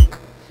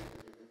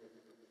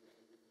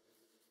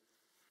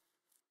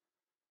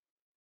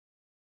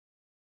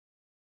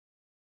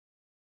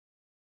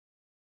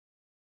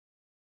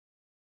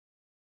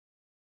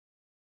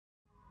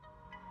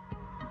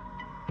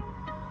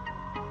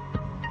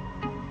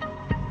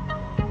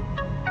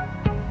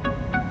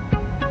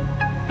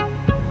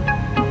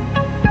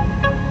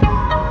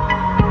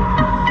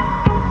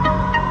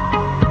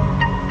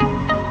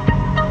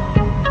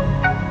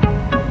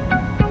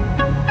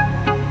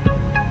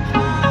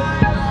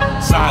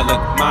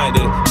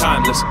 Silent-minded,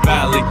 timeless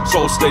valley,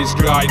 soul stays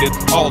guided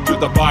all through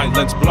the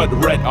violence. Blood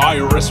red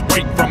iris,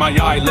 wait from my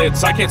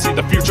eyelids. I can't see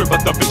the future,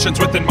 but the vision's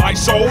within my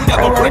soul.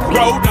 Yellow brick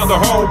road, now the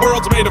whole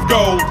world's made of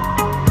gold.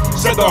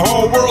 Said the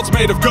whole world's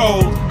made of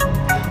gold.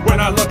 When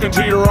I look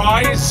into your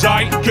eyes,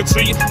 I can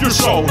see your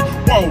soul.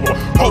 Whoa,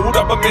 hold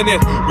up a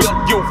minute. Will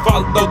you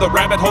follow the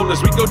rabbit hole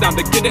as we go down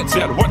to get it?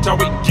 Said, what are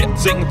we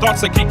getting?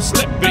 Thoughts that keep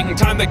slipping,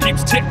 time that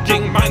keeps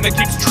ticking, mind that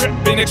keeps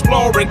tripping,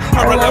 exploring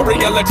parallel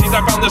realities.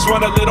 I found this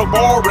one a little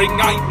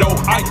boring. I know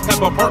I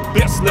have a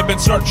purpose, live in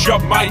search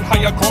of my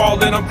higher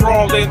calling. I'm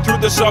crawling through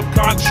the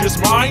subconscious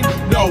mind.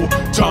 No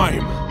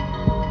time.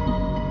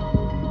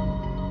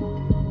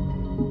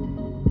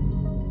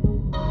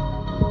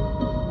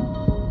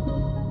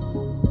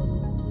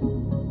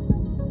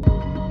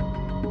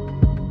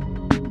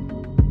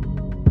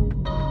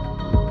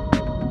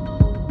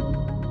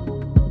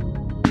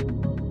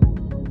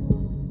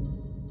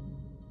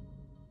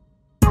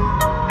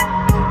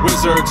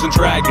 Wizards and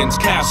dragons,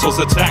 castles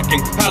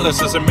attacking,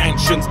 palaces and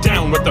mansions,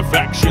 down with the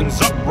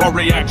factions, uproar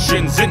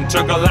reactions,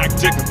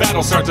 intergalactic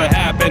battles start to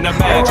happen.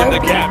 Imagine the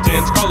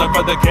captains calling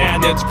for the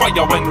cannons,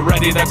 fire when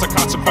ready, that's a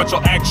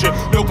consequential action.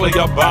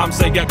 Nuclear bombs,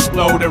 they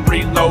explode and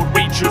reload.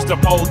 We choose to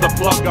pull the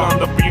plug on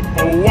the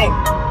people. Whoa,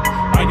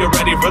 are you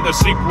ready for the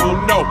sequel?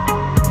 No,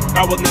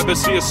 I will never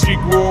see a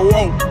sequel.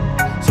 Whoa.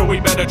 So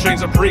we better change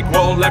the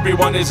prequel.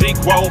 Everyone is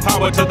equal,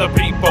 power to the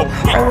people.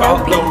 We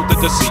follow the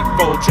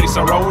deceitful, chase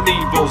our own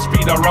evils,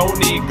 feed our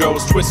own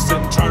egos, twists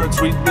and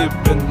turns. We live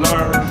and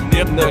learn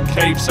in the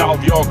cave,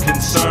 solve your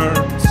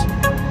concerns.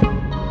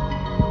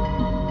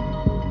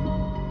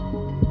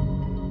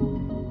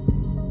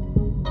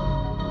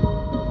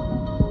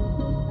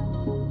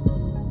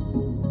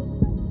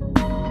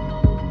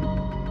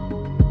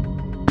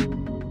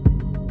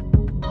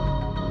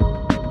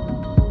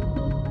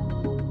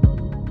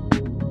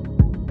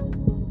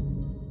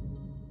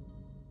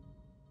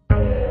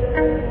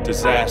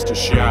 Disaster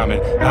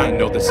shaman, I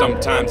know that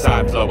sometimes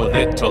I flow a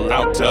little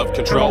out of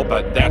control,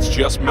 but that's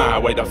just my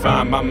way to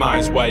find my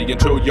mind's way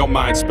into your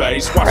mind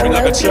space. Watch me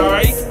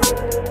levitate.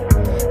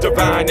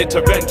 Divine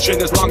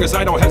intervention, as long as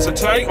I don't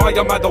hesitate. Why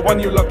am I the one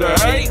you love to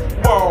hate?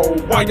 Whoa,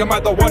 why am I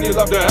the one you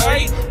love to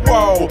hate?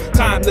 Whoa,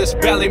 timeless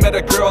valley, met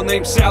a girl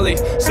named Sally.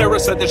 Sarah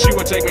said that she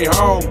would take me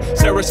home.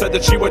 Sarah said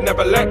that she would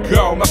never let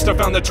go. Must have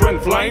found the twin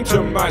flame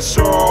to my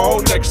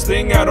soul. Next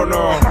thing, I don't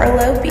know.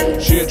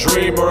 She a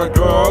dream or a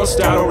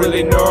ghost, I don't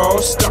really know.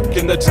 Stuck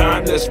in the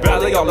timeless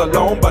valley, all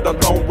alone, but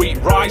alone we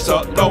rise.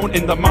 Alone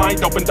in the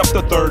mind, opened up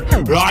the third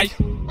eye.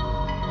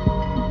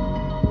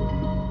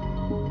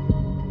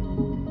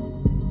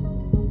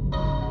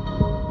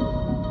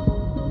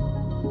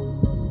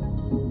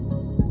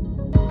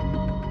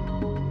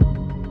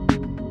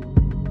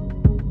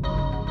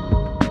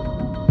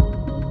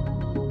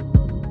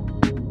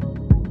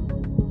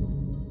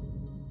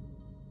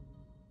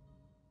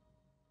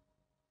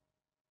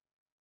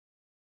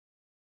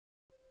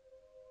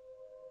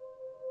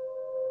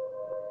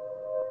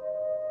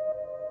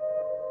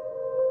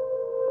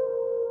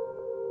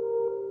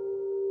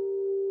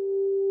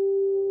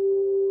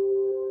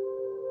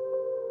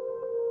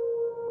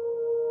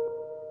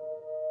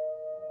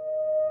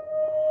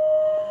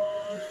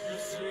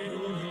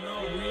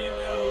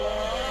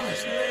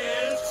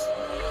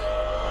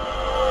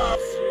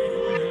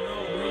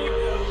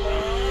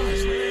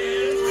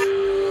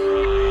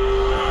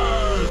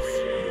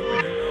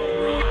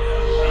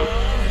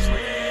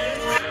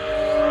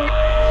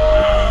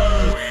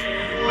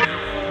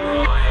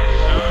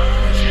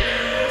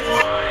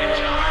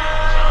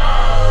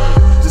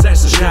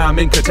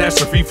 in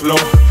catastrophe flow.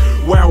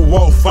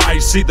 Werewolf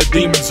eyes see the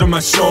demons in my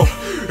soul.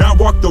 I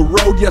walk the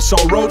road, yes,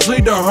 all roads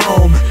lead to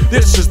home.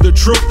 This is the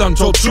truth, I'm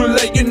told to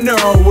let you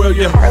know. Will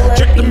you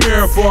check the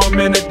mirror for a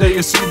minute? Do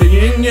you see the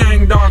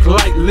yin-yang, dark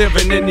light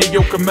living in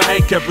you? You can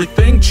make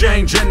everything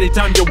change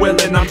anytime you're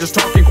willing. I'm just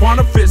talking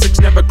quantum physics,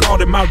 never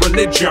called it my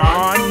religion.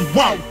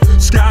 Whoa,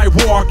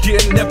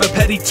 skywalking, never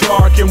petty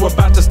talking. We're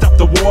about to stop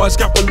the wars,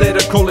 got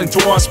political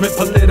endorsement,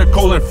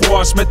 political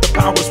enforcement. The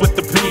powers with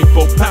the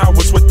people,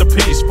 powers with the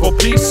peaceful.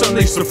 Peace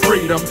unleash the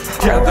freedom.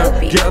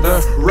 Gather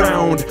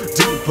round,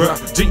 deeper,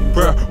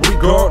 deeper we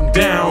go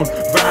down.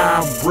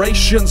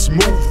 Vibrations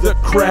move the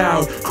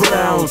crowd,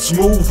 crowds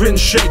move and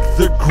shake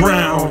the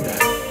ground.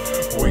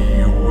 We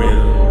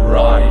will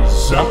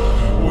rise up,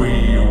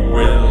 we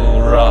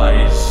will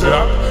rise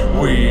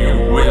up, we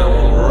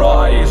will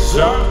rise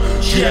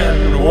up.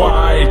 Gen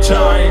Y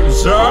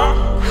time's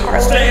up.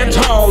 Stand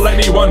tall,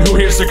 anyone who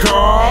hears the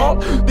call.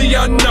 The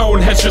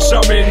unknown has just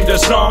summoned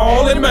us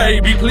all. It may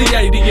be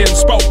Pleiadian,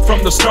 spoke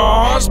from the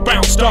stars.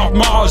 Bounced off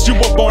Mars, you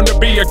were born to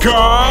be a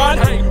god.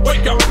 Hey,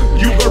 wake up,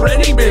 you've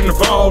already been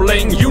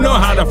falling. You know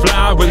how to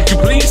fly, will you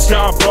please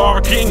stop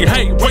barking?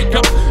 Hey, wake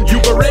up,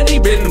 you've already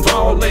been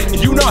falling.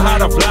 You know how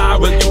to fly,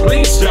 will you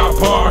please stop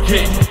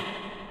barking?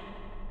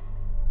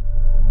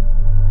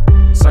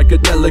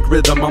 Psychedelic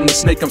rhythm, I'm the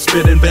snake, I'm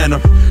spitting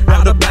venom.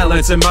 Out of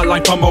balance in my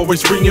life, I'm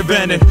always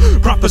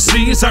reinventing.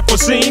 Prophecies I've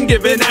foreseen,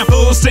 giving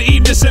apples to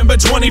Eve, December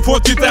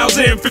 24th,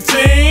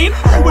 2015.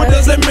 What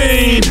does it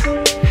mean?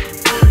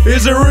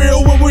 Is it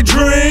real when we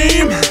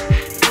dream?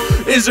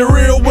 Is it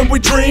real when we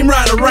dream?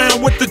 Ride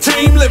around with the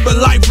team, live a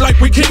life like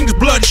we kings,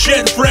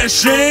 bloodshed,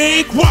 fresh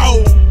ink.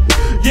 Whoa!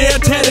 Yeah,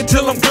 tatted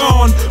till I'm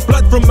gone.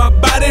 Blood from my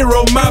body,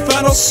 wrote my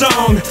final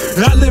song.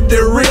 I lived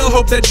it real,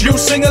 hope that you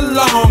sing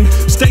along.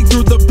 Stay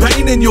through the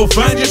pain and you'll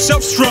find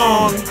yourself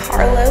strong.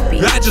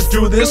 I just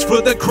do this for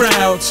the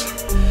crowds.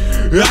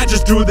 I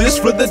just do this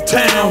for the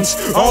towns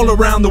all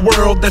around the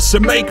world that's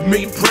to make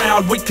me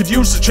proud. We could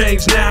use the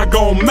change now,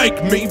 gon'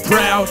 make me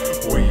proud.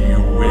 We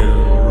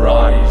will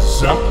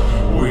rise up,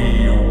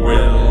 we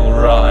will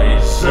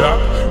rise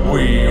up,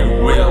 we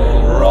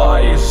will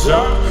rise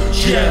up.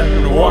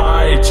 Gen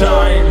Y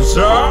time's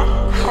up.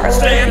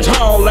 Stand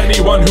tall,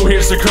 anyone who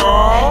hears the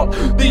call.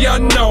 The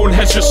unknown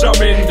has just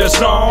summoned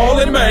us all.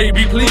 It may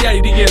be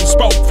Pleiadian,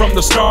 spoke from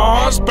the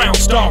stars.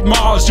 Bounced off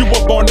Mars, you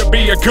were born to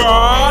be a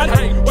god.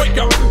 Hey, wake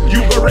up,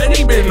 you've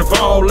already been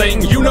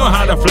falling. You know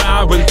how to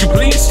fly, will you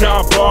please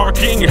stop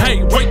barking?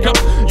 Hey, wake up,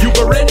 you've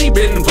already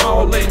been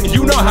falling.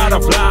 You know how to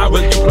fly,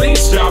 will you please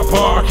stop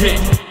barking?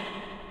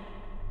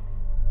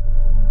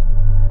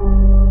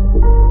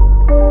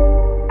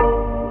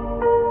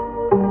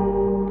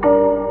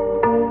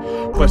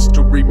 Quest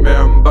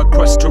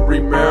to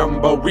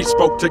remember, we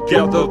spoke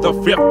together the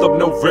 5th of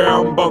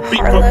November. Beat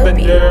from the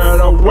net,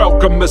 a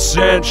welcome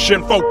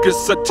ascension.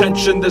 Focus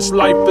attention, this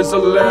life is a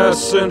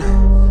lesson.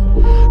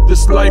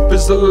 This life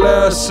is a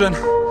lesson.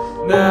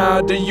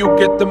 Now do you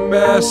get the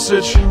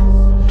message?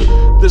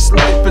 This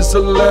life is a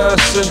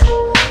lesson.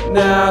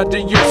 Now do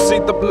you see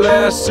the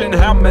blessing?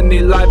 How many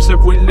lives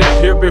have we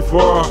lived here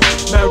before?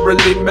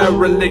 Merrily,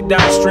 merrily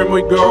downstream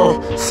we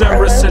go.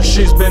 Sarah said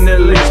she's been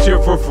at least here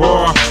for 4.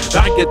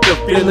 I get the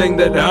feeling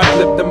that I've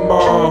lived them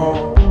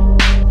all.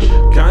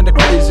 Kinda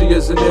crazy,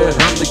 isn't it?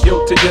 I'm the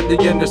guilty and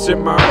the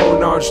innocent, my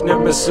own arch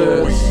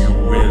nemesis. We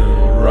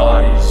will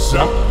rise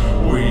up,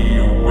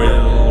 we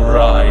will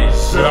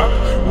rise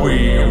up,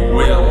 we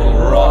will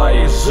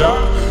rise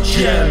up.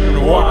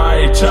 Gen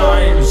Y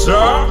time's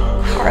up.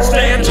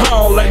 Stand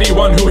tall,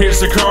 anyone who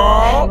hears the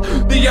call.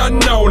 The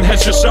unknown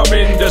has just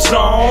summoned us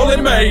all.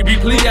 It may be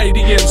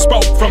Pleiadian,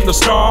 spoke from the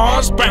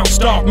stars.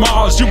 Bounced off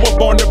Mars, you were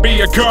born to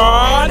be a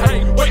god.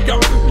 Hey, wake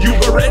up,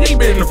 you've already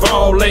been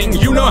falling.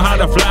 You know how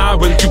to fly,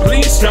 will you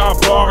please stop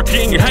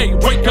barking? Hey,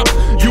 wake up,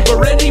 you've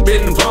already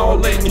been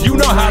falling. You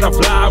know how to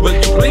fly, will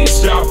you please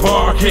stop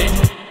barking?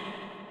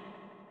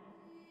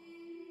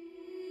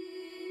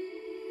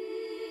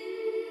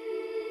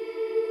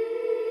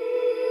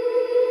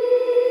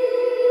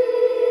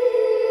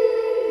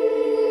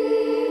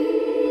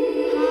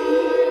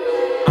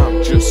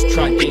 Just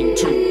trying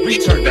to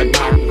return to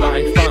my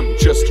life. I'm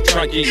just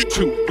trying to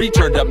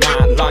return to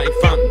my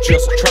life. I'm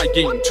just trying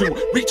to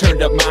return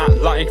to my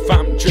life.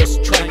 I'm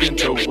just trying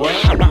to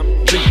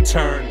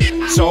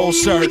return. Soul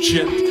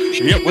searching,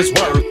 it was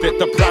worth it.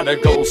 The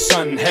prodigal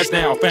son has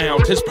now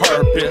found his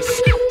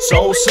purpose.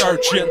 Soul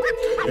searching,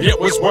 it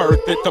was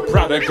worth it. The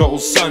prodigal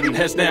son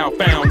has now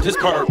found his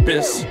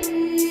purpose.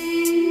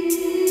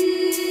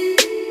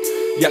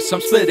 Yes,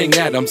 I'm splitting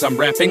atoms, I'm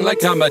rapping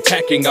like I'm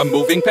attacking. I'm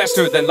moving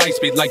faster than light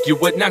speed like you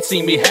would not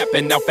see me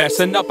happen. Now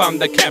fasten up, I'm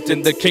the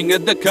captain, the king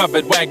of the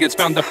covered wagons.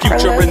 Found the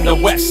future in the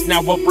west,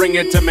 now we'll bring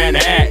it to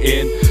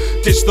Manhattan.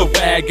 Ditch the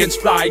wagons,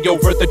 fly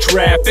over the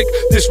traffic.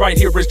 This right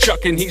here is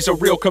Chuck and he's a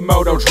real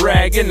Komodo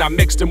dragon. I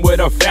mixed him with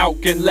a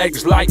falcon,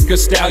 legs like a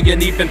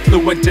stallion. Even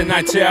fluent in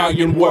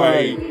Italian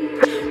way.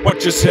 What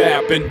just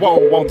happened? Whoa,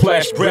 I'm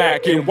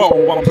flashbacking.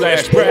 Whoa, I'm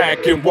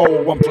flashbacking.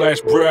 Whoa, I'm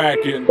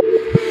flashbacking.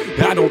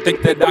 I don't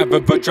think that I've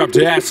ever dropped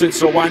acid,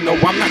 so I know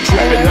I'm not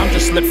tripping. I'm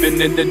just slipping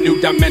into new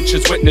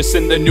dimensions,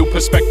 witnessing the new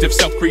perspective,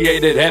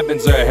 self-created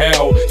heavens or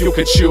hell. You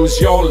could choose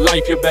your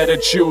life, you better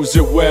choose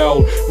it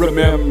well.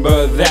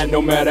 Remember that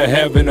no matter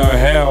heaven or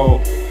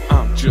hell,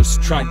 I'm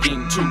just trying to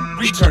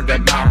return to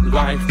my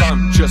life.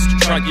 I'm just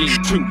trying to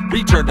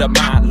return to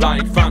my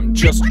life. I'm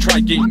just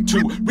trying to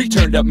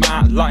return to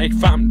my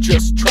life. I'm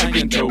just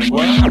trying to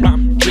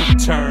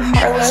return.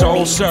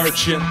 Soul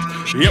searching,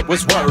 it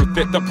was worth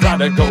it. The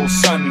prodigal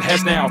son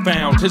has now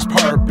found his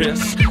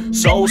purpose.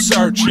 Soul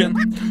searching,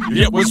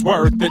 it was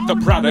worth it. The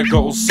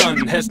prodigal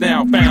son has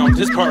now found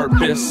his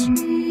purpose.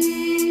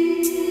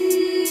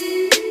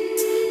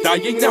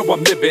 Dying, now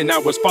I'm living, I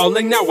was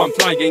falling, now I'm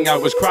flying, I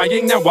was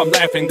crying, now I'm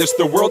laughing. This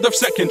the world of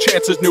second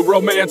chances, new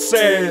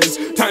romances,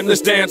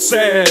 timeless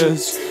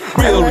dances.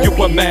 Will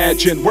you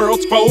imagine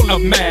worlds full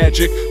of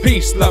magic,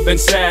 peace, love and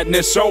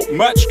sadness, so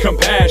much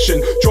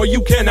compassion, joy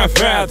you cannot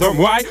fathom,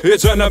 why?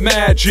 It's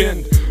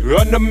unimagined,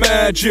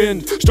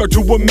 unimagined, start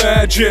to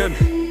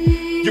imagine.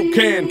 You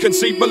can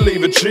conceive,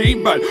 believe,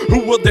 achieve, but who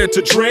will dare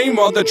to dream?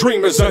 All the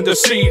dreamers under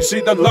siege.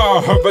 See the law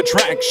of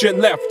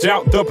attraction, left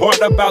out the part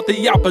about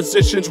the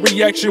opposition's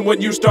reaction. When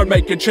you start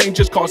making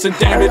changes, causing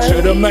damage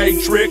to the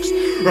matrix.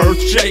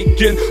 Earth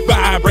shaking,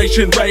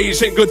 vibration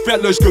raising, good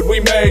fellas, good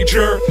we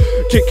major.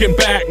 Kicking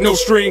back, no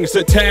strings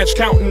attached,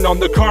 counting on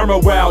the karma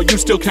while you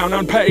still count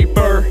on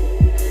paper.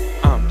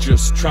 I'm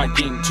just trying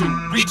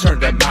to return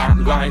to my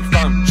life.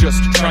 I'm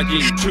just trying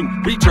to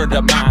return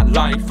to my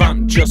life.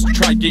 I'm just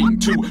trying to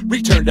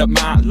return to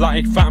my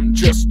life. I'm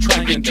just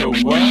trying to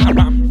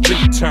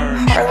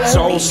return.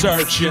 Soul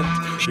searching,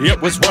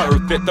 it was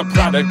worth it. The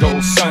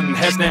prodigal son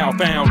has now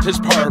found his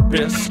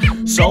purpose.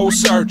 Soul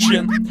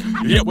searching,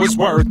 it was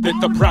worth it.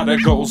 The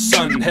prodigal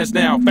son has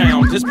now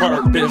found his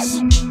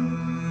purpose.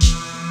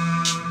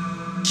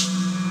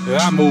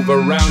 I move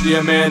around,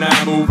 yeah man,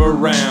 I move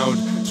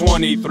around.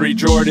 23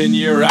 Jordan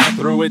year, I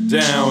threw it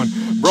down.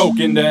 Broke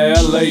into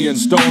LA and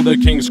stole the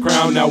king's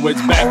crown. Now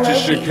it's back to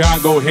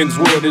Chicago,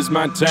 Hinswood is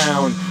my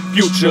town.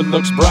 Future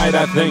looks bright,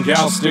 I think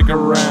I'll stick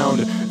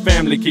around.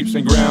 Family keeps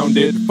me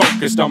grounded,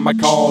 focused on my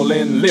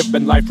calling.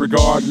 Living life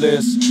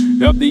regardless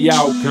of the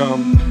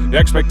outcome.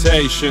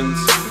 Expectations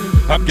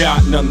I've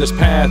gotten on this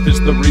path is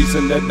the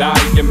reason that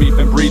I am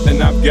even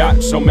breathing. I've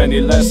got so many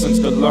lessons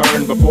to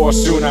learn before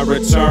soon I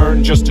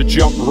return, just to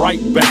jump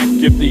right back,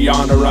 give the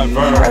honor I've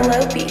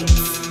earned.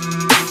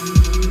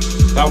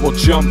 I will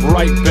jump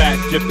right back,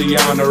 give the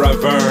honor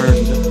I've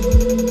earned.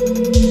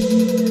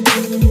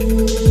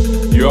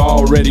 You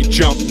already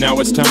jumped, now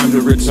it's time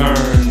to return.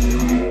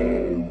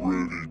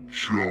 Already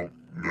jumped,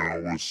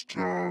 now it's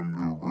time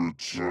to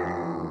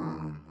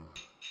return.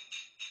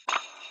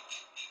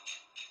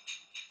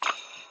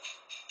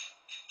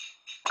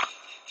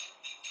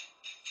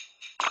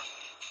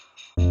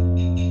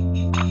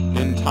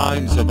 In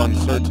times of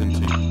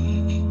uncertainty,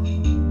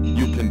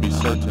 you can be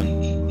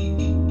certain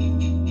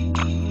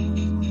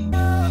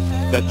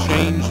that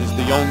change is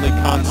the only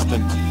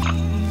constant,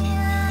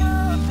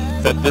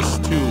 that this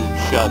too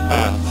shall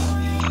pass.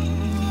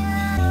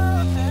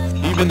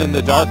 Even in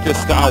the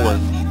darkest hour,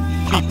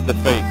 keep the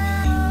faith,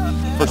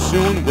 for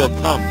soon will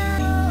come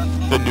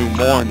the new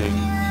morning.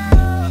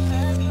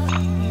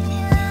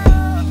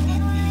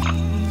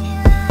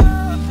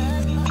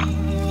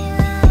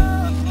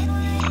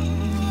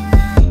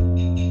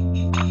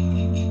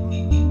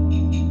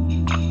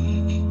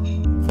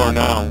 For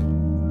now,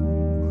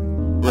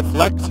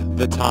 reflect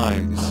the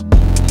times